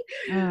 okay?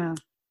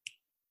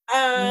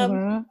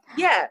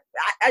 Yeah,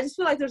 I just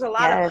feel like there's a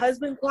lot of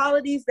husband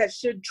qualities that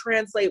should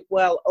translate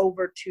well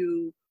over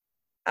to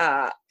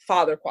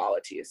father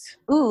qualities.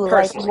 Ooh,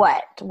 personally.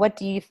 Like what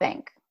do you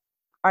think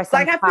are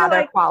some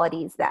father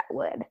qualities that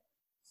would?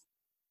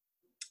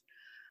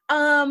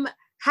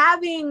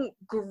 Having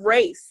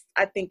grace,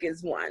 I think,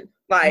 is one.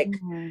 Like,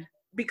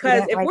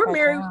 because if we're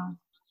married,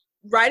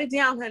 write it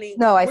down, honey.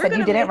 No, I said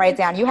you didn't write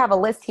down. You have a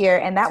list here,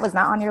 and that was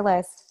not on your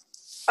list.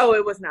 Oh,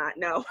 it was not.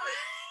 No.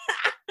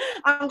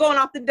 I'm going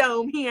off the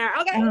dome here.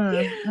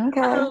 Okay.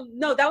 Okay.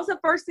 No, that was the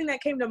first thing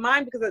that came to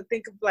mind, because I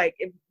think of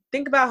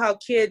think about how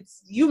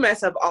kids, you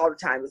mess up all the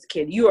time as a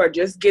kid. You are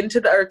just getting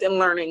to the earth and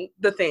learning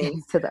the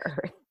things. To the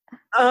earth.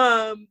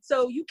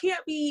 So you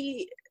can't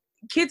be,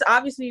 kids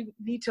obviously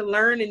need to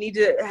learn and need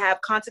to have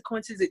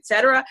consequences,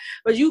 etc.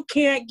 But you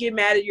can't get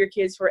mad at your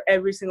kids for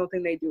every single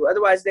thing they do.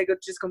 Otherwise, they're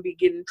just going to be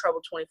getting in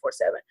trouble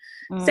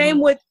 24/7. Same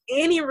with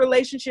any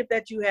relationship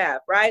that you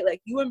have, right? Like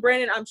you and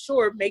Brandon, I'm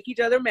sure, make each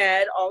other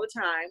mad all the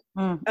time,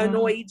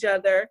 annoy each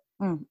other,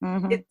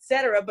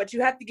 etc. But you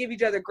have to give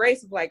each other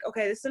grace of like,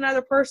 okay, this is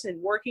another person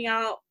working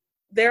out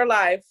their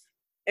life,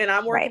 and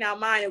I'm working out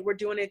mine, and we're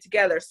doing it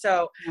together.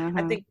 So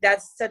I think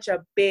that's such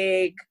a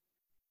big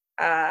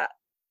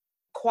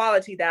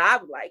quality that I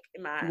would like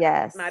in my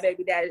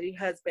baby daddy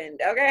husband.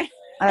 Okay,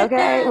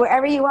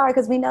 wherever you are,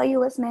 because we know you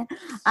listening.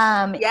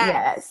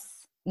 Yes,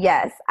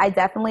 I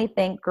definitely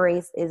think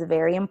grace is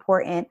very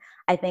important.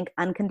 I think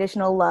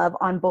unconditional love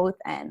on both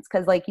ends,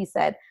 because like you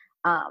said,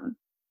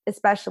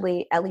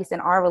 especially at least in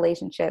our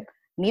relationship,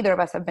 neither of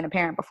us have been a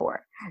parent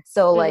before,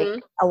 so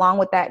like along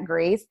with that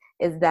grace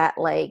is that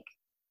like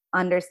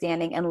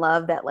understanding and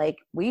love that like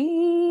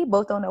we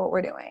both don't know what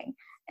we're doing.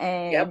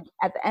 And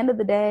at the end of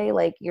the day,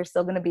 like you're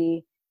still going to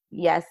be,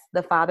 yes,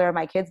 the father of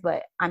my kids,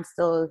 but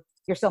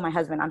you're still my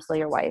husband. I'm still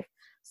your wife.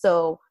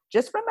 So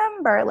just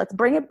remember, let's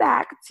bring it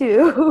back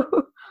to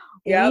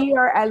we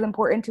are as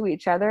important to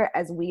each other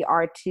as we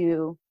are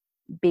to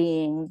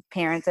being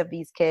parents of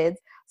these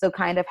kids. So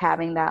kind of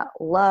having that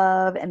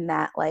love and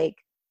that like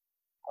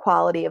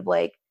quality of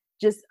like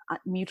just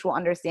mutual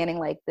understanding,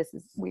 like this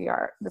is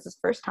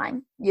first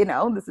time,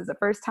 this is the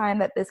first time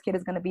that this kid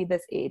is going to be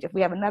this age. If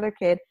we have another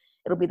kid,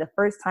 it'll be the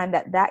first time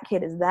that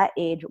kid is that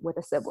age with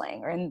a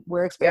sibling, and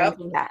we're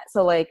experiencing that.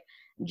 So like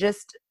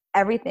just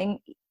everything,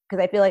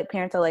 because I feel like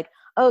parents are like,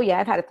 oh yeah,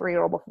 I've had a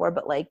 3-year-old before,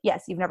 but like,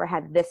 yes, you've never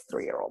had this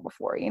 3-year-old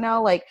before,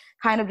 like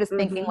kind of just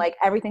thinking like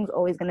everything's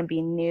always going to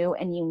be new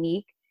and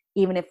unique,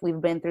 even if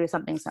we've been through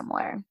something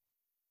similar.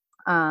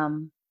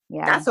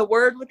 That's a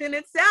word within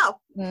itself.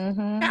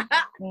 I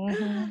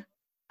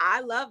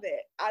love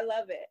it. I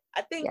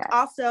think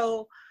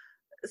also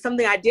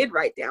something I did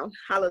write down,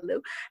 hallelujah,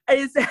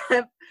 is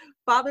that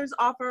fathers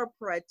offer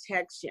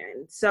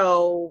protection.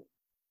 So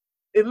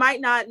it might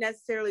not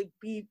necessarily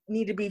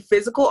need to be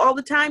physical all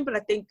the time, but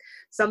I think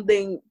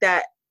something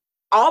that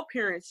all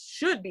parents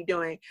should be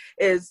doing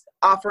is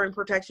offering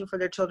protection for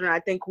their children.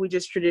 I think we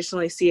just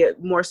traditionally see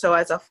it more so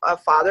as a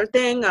father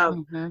thing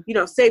of,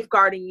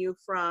 safeguarding you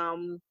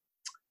from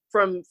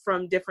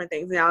different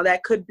things. Now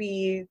that could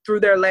be through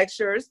their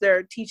lectures.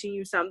 They're teaching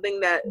you something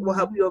that will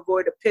help you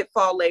avoid a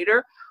pitfall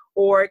later.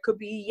 Or it could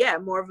be,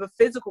 more of a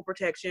physical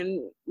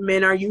protection.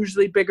 Men are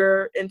usually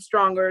bigger and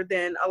stronger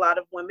than a lot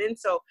of women.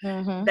 So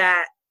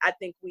that, I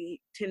think we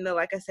tend to,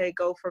 like I say,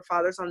 go for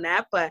fathers on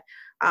that. But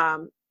I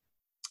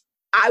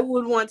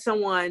would want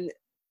someone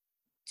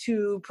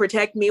to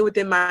protect me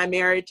within my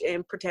marriage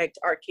and protect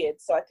our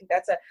kids. So I think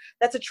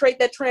that's a trait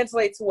that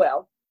translates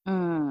well.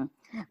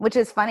 Which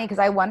is funny, because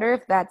I wonder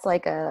if that's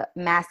like a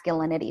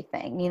masculinity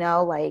thing,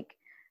 like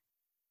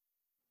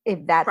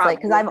if that's probably. Like,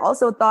 because I've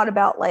also thought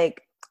about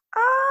like,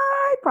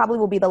 I probably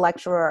will be the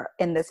lecturer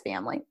in this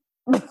family.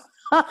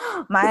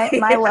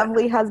 my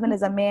lovely husband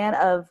is a man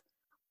of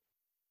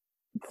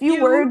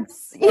few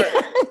words.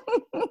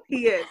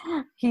 He is.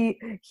 He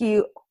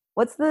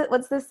what's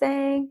the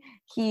saying?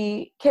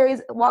 He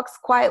walks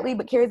quietly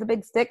but carries a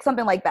big stick,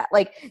 something like that.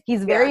 Like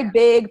he's very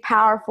big,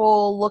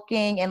 powerful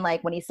looking, and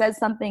like when he says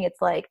something,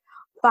 it's like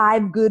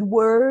 5 good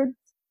words.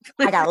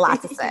 I got a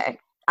lot to say.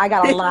 I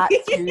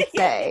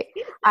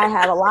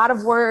have a lot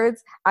of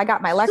words. I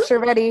got my lecture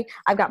ready.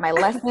 I've got my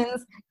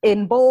lessons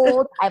in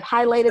bold. I've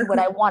highlighted what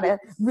I want to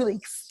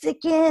really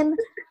stick in.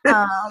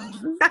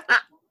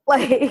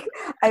 Like,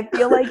 I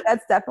feel like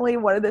that's definitely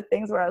one of the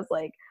things where I was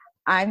like,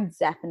 I'm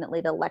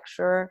definitely the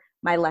lecturer.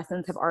 My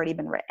lessons have already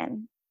been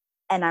written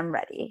and I'm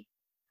ready.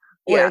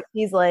 Whereas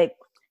he's like,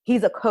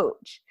 he's a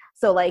coach.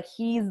 So like,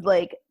 he's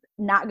like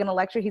not going to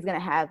lecture. He's going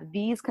to have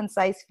these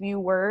concise few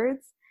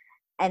words,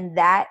 and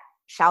that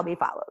shall be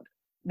followed,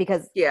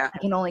 because I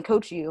can only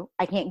coach you.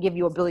 I can't give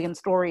you a billion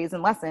stories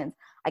and lessons.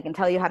 I can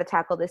tell you how to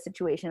tackle this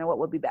situation and what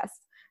would be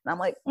best. And I'm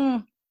like,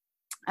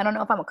 I don't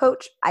know if I'm a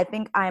coach. I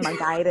think I'm a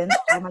guidance.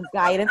 I'm a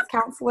guidance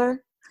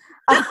counselor.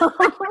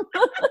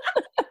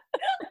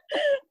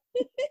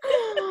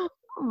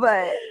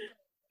 But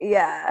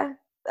yeah,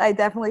 I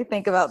definitely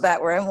think about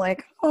that, where I'm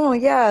like, oh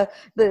yeah,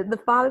 the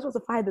father's supposed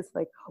to find this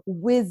like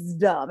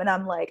wisdom, and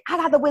I'm like, I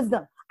got the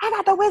wisdom,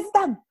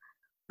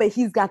 but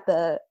he's got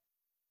the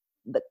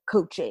the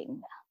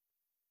coaching.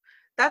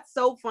 That's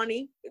so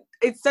funny.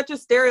 It's such a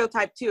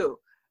stereotype too,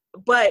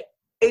 but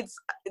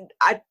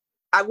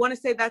I want to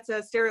say that's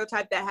a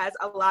stereotype that has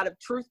a lot of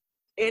truth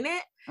in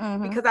it,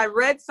 because I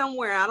read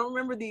somewhere, I don't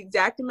remember the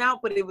exact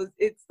amount, but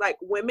it's like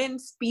women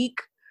speak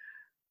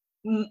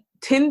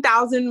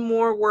 10,000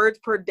 more words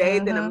per day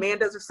than a man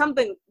does, or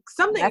something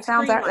that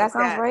sounds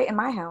right in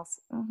my house.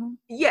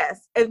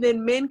 Yes, and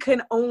then men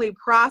can only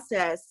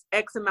process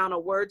X amount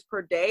of words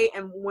per day,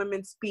 and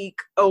women speak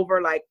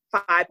over like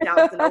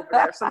 5,000 over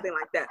there, something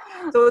like that.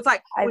 So it's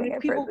like when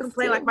people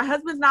complain like, my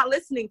husband's not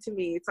listening to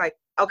me, it's like,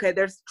 okay,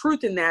 there's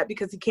truth in that,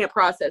 because he can't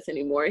process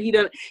anymore. He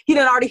done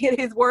already hit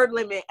his word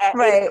limit at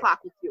 8 o'clock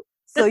with you.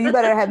 So you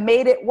better have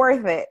made it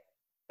worth it.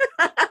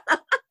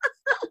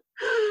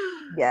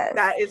 Yes.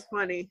 That is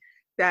funny.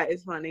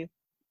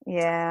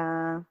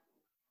 Yeah.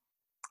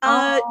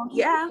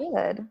 Yeah.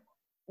 Good.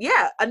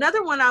 Yeah.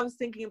 Another one I was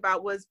thinking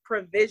about was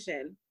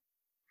provision.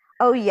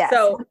 Oh, yes.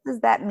 So, what does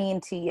that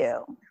mean to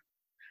you?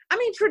 I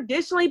mean,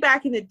 traditionally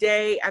back in the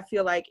day, I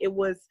feel like it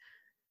was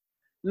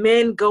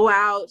men go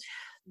out,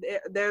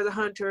 they're the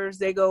hunters,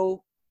 they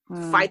go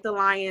fight the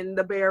lion,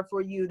 the bear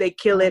for you, they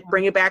kill it,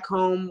 bring it back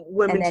home.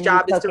 Women's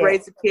job is to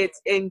raise the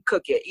kids and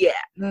cook it. Yeah.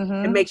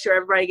 And make sure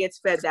everybody gets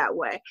fed that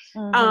way.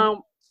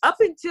 Up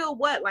until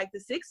like the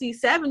 60s,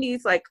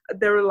 70s, like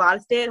there were a lot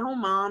of stay-at-home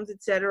moms,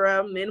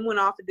 etc. Men went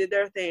off and did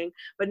their thing,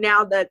 but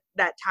now that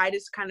tide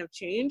has kind of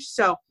changed.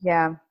 So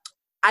yeah,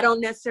 I don't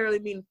necessarily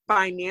mean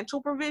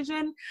financial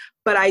provision,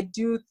 but I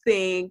do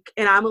think,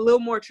 and I'm a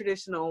little more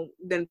traditional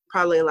than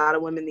probably a lot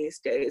of women these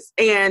days,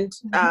 and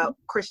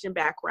Christian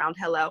background,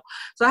 hello.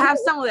 So I have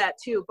some of that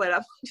too, but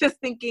I'm just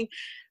thinking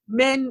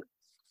men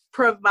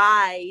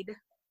provide,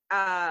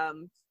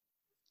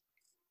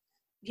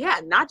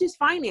 not just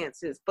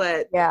finances,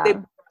 but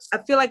I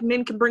feel like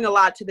men can bring a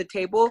lot to the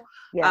table.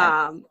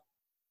 Yeah.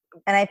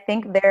 And I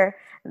think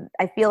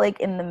I feel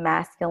like in the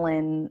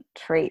masculine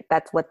trait,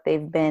 that's what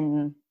has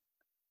been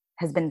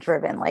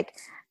driven. Like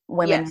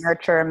women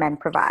nurture, men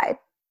provide.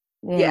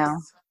 You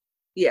know?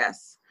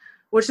 Yes.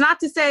 Which, not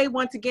to say,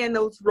 once again,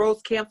 those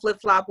roles can't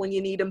flip-flop when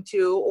you need them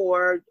to,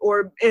 or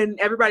in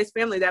everybody's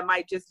family that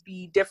might just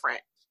be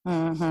different.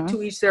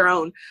 To each their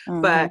own.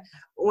 But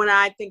when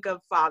I think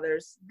of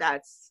fathers,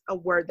 that's a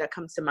word that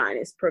comes to mind,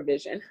 is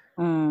provision.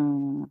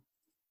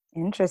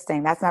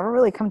 Interesting. That's never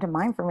really come to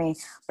mind for me,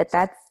 but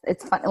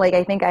it's fun. Like,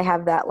 I think I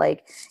have that,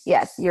 like,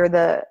 yes,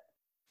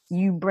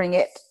 you bring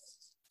it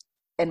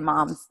and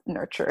moms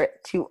nurture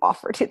it to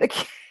offer to the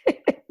kids.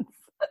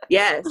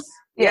 Yes.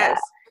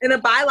 In a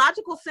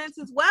biological sense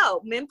as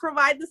well. Men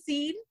provide the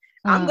seed.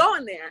 I'm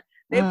going there.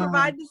 They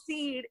provide the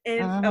seed,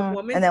 and a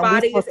woman's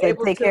body is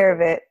able to take care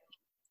of it.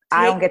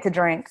 I don't get to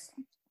drink.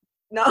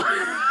 No.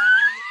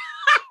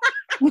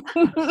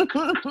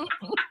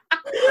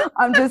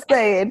 I'm just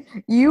saying,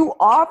 you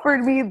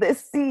offered me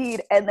this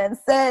seed and then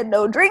said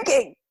no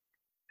drinking.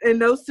 And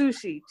no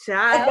sushi,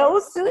 child. And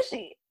no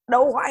sushi.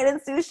 No wine and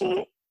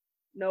sushi.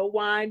 No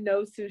wine,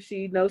 no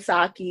sushi, no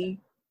sake.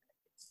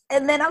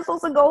 And then I'm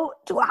supposed to go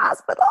to a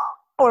hospital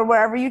or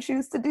wherever you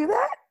choose to do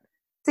that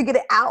to get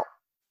it out.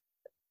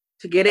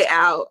 To get it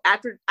out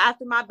after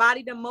my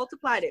body done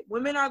multiplied it.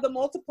 Women are the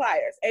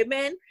multipliers.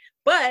 Amen.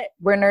 But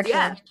we're nurturing.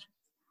 Yeah,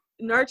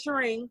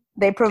 nurturing.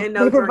 They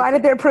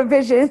provided their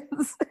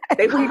provisions.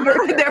 They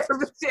provided their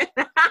provision.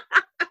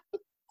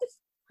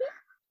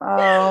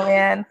 Oh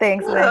man,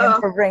 thanks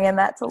Megan for bringing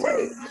that to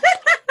light.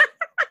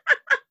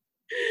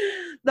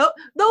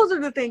 Those are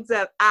the things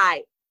that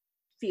I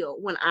feel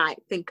when I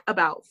think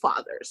about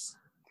fathers.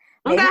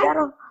 Maybe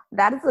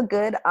that is a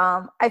good.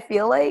 I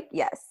feel like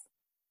yes.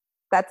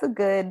 That's a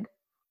good,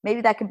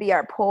 maybe that could be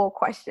our poll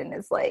question,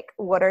 is like,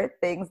 what are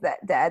things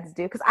that dads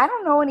do? Because I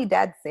don't know any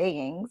dad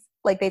sayings.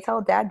 Like, they tell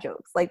dad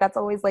jokes. Like, that's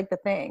always like the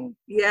thing.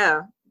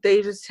 Yeah,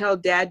 they just tell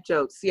dad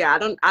jokes. Yeah,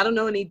 I don't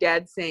know any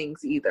dad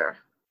sayings either.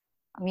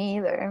 Me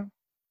either.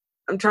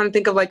 I'm trying to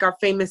think of like our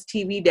famous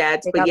TV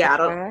dads, but yeah, I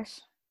don't know.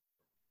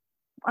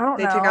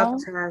 They take out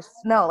the trash.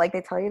 No, like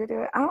they tell you to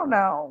do it. I don't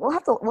know. We'll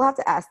have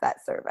to ask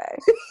that survey.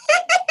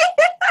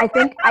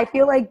 I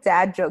feel like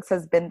dad jokes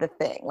has been the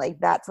thing.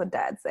 Like, that's what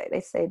dads say. They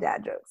say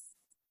dad jokes.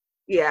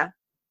 Yeah,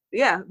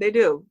 they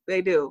do.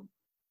 They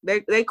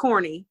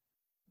corny,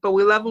 but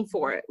we love them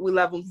for it.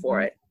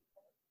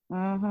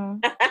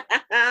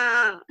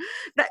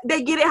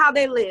 They get it how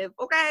they live.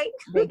 Okay.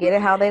 They get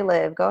it how they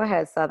live. Go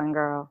ahead, Southern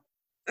girl.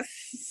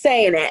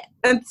 Saying it.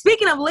 And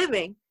speaking of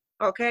living,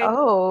 okay.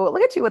 Oh,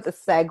 look at you with the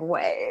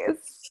segues.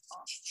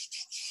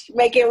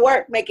 Make it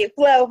work. Make it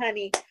flow,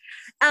 honey.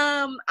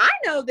 I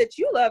know that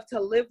you love to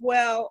live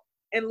well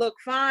and look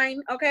fine,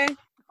 okay?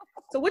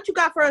 So what you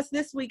got for us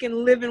this week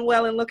in living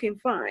well and looking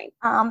fine?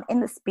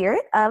 In the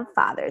spirit of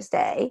Father's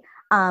Day,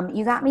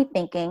 you got me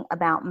thinking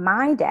about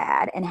my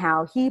dad and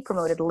how he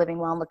promoted living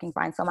well and looking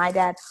fine. So my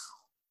dad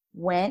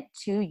went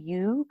to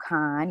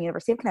UConn,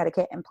 University of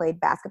Connecticut, and played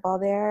basketball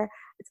there.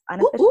 It's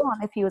unofficial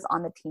on if he was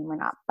on the team or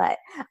not, but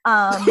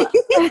he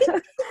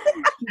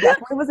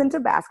definitely was into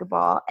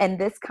basketball. And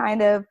this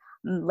kind of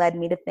led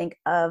me to think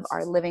of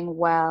our living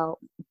well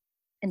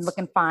and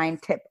looking fine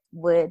tip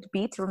would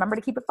be to remember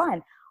to keep it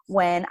fun.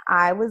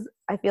 I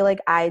feel like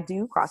I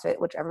do CrossFit,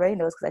 which everybody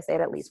knows because I say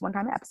it at least one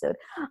time an episode.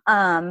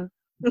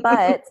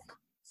 But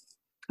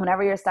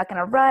whenever you're stuck in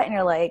a rut and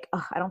you're like,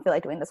 oh, I don't feel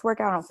like doing this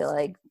workout, I don't feel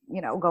like,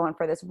 going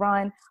for this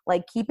run,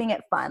 like keeping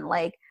it fun,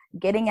 like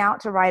getting out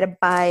to ride a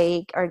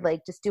bike or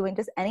like just doing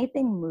just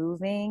anything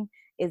moving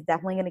is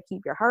definitely going to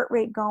keep your heart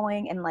rate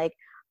going. And like,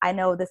 I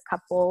know this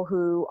couple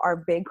who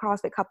are big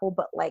CrossFit couple,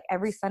 but like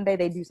every Sunday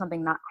they do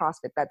something not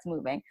CrossFit that's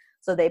moving.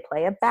 So they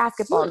play a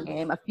basketball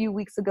game. A few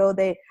weeks ago,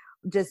 they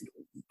just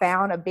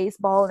found a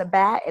baseball and a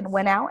bat and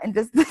went out and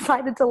just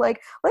decided to like,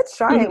 let's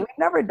try it. We've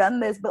never done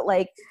this, but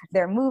like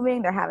they're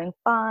moving, they're having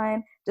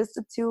fun, just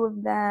the two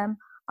of them.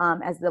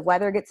 As the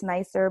weather gets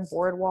nicer,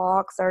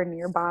 boardwalks are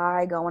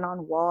nearby, going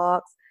on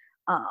walks,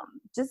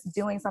 just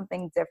doing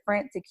something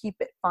different to keep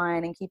it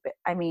fun and keep it,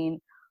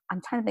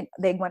 I'm trying to think,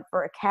 they went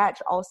for a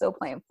catch, also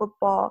playing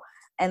football,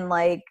 and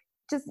like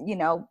just,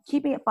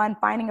 keeping it fun,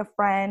 finding a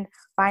friend,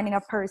 finding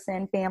a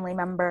person, family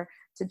member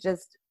to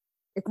just,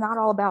 it's not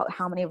all about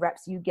how many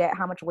reps you get,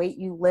 how much weight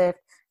you lift,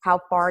 how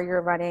far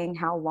you're running,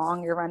 how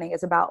long you're running.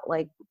 It's about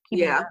like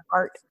keeping your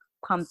heart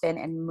pumping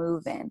and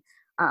moving.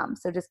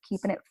 So just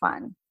keeping it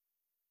fun.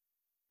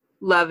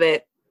 Love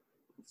it.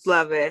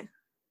 Love it.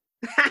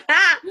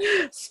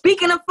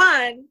 Speaking of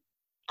fun,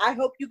 I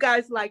hope you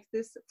guys like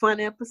this fun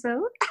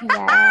episode.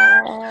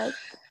 Yes.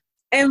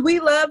 And we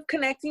love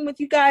connecting with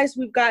you guys.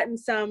 We've gotten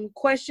some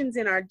questions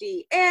in our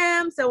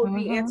DM, so we'll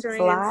be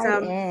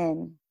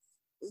answering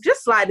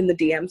just slide in the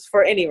DMs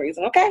for any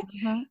reason, okay?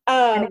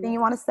 Anything you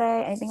want to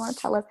say, anything you want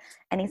to tell us,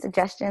 any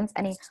suggestions,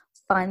 any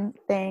fun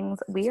things,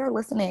 we are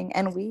listening,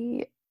 and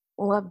we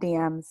love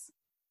DMs.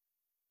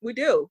 We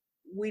do.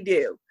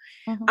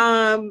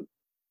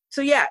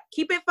 So yeah,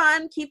 keep it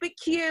fun, keep it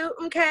cute,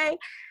 okay?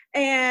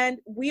 And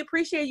we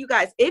appreciate you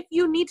guys. If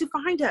you need to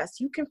find us,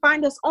 you can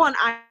find us on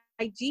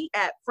IG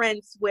at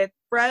Friends with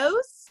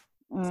Froze.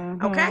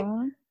 Okay?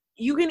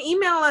 You can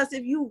email us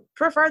if you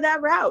prefer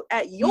that route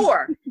at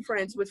your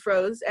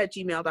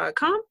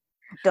friendswithfroze@gmail.com.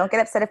 Don't get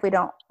upset if we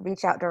don't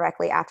reach out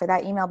directly after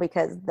that email,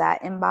 because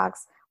that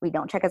inbox we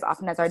don't check as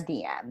often as our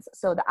DMs.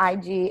 So the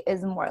IG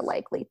is more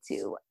likely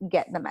to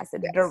get the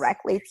message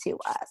directly to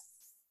us.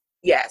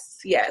 Yes.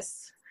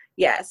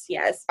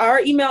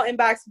 Our email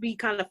inbox be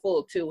kind of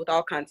full too with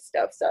all kinds of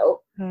stuff.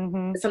 So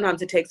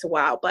sometimes it takes a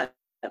while, but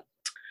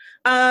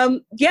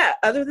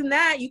other than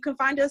that, you can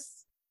find us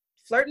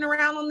flirting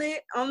around on the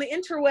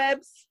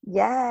interwebs.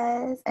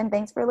 Yes. And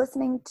thanks for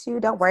listening to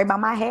Don't Worry About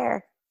My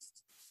Hair.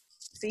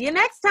 See you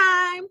next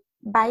time.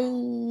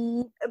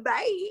 Bye.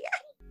 Bye.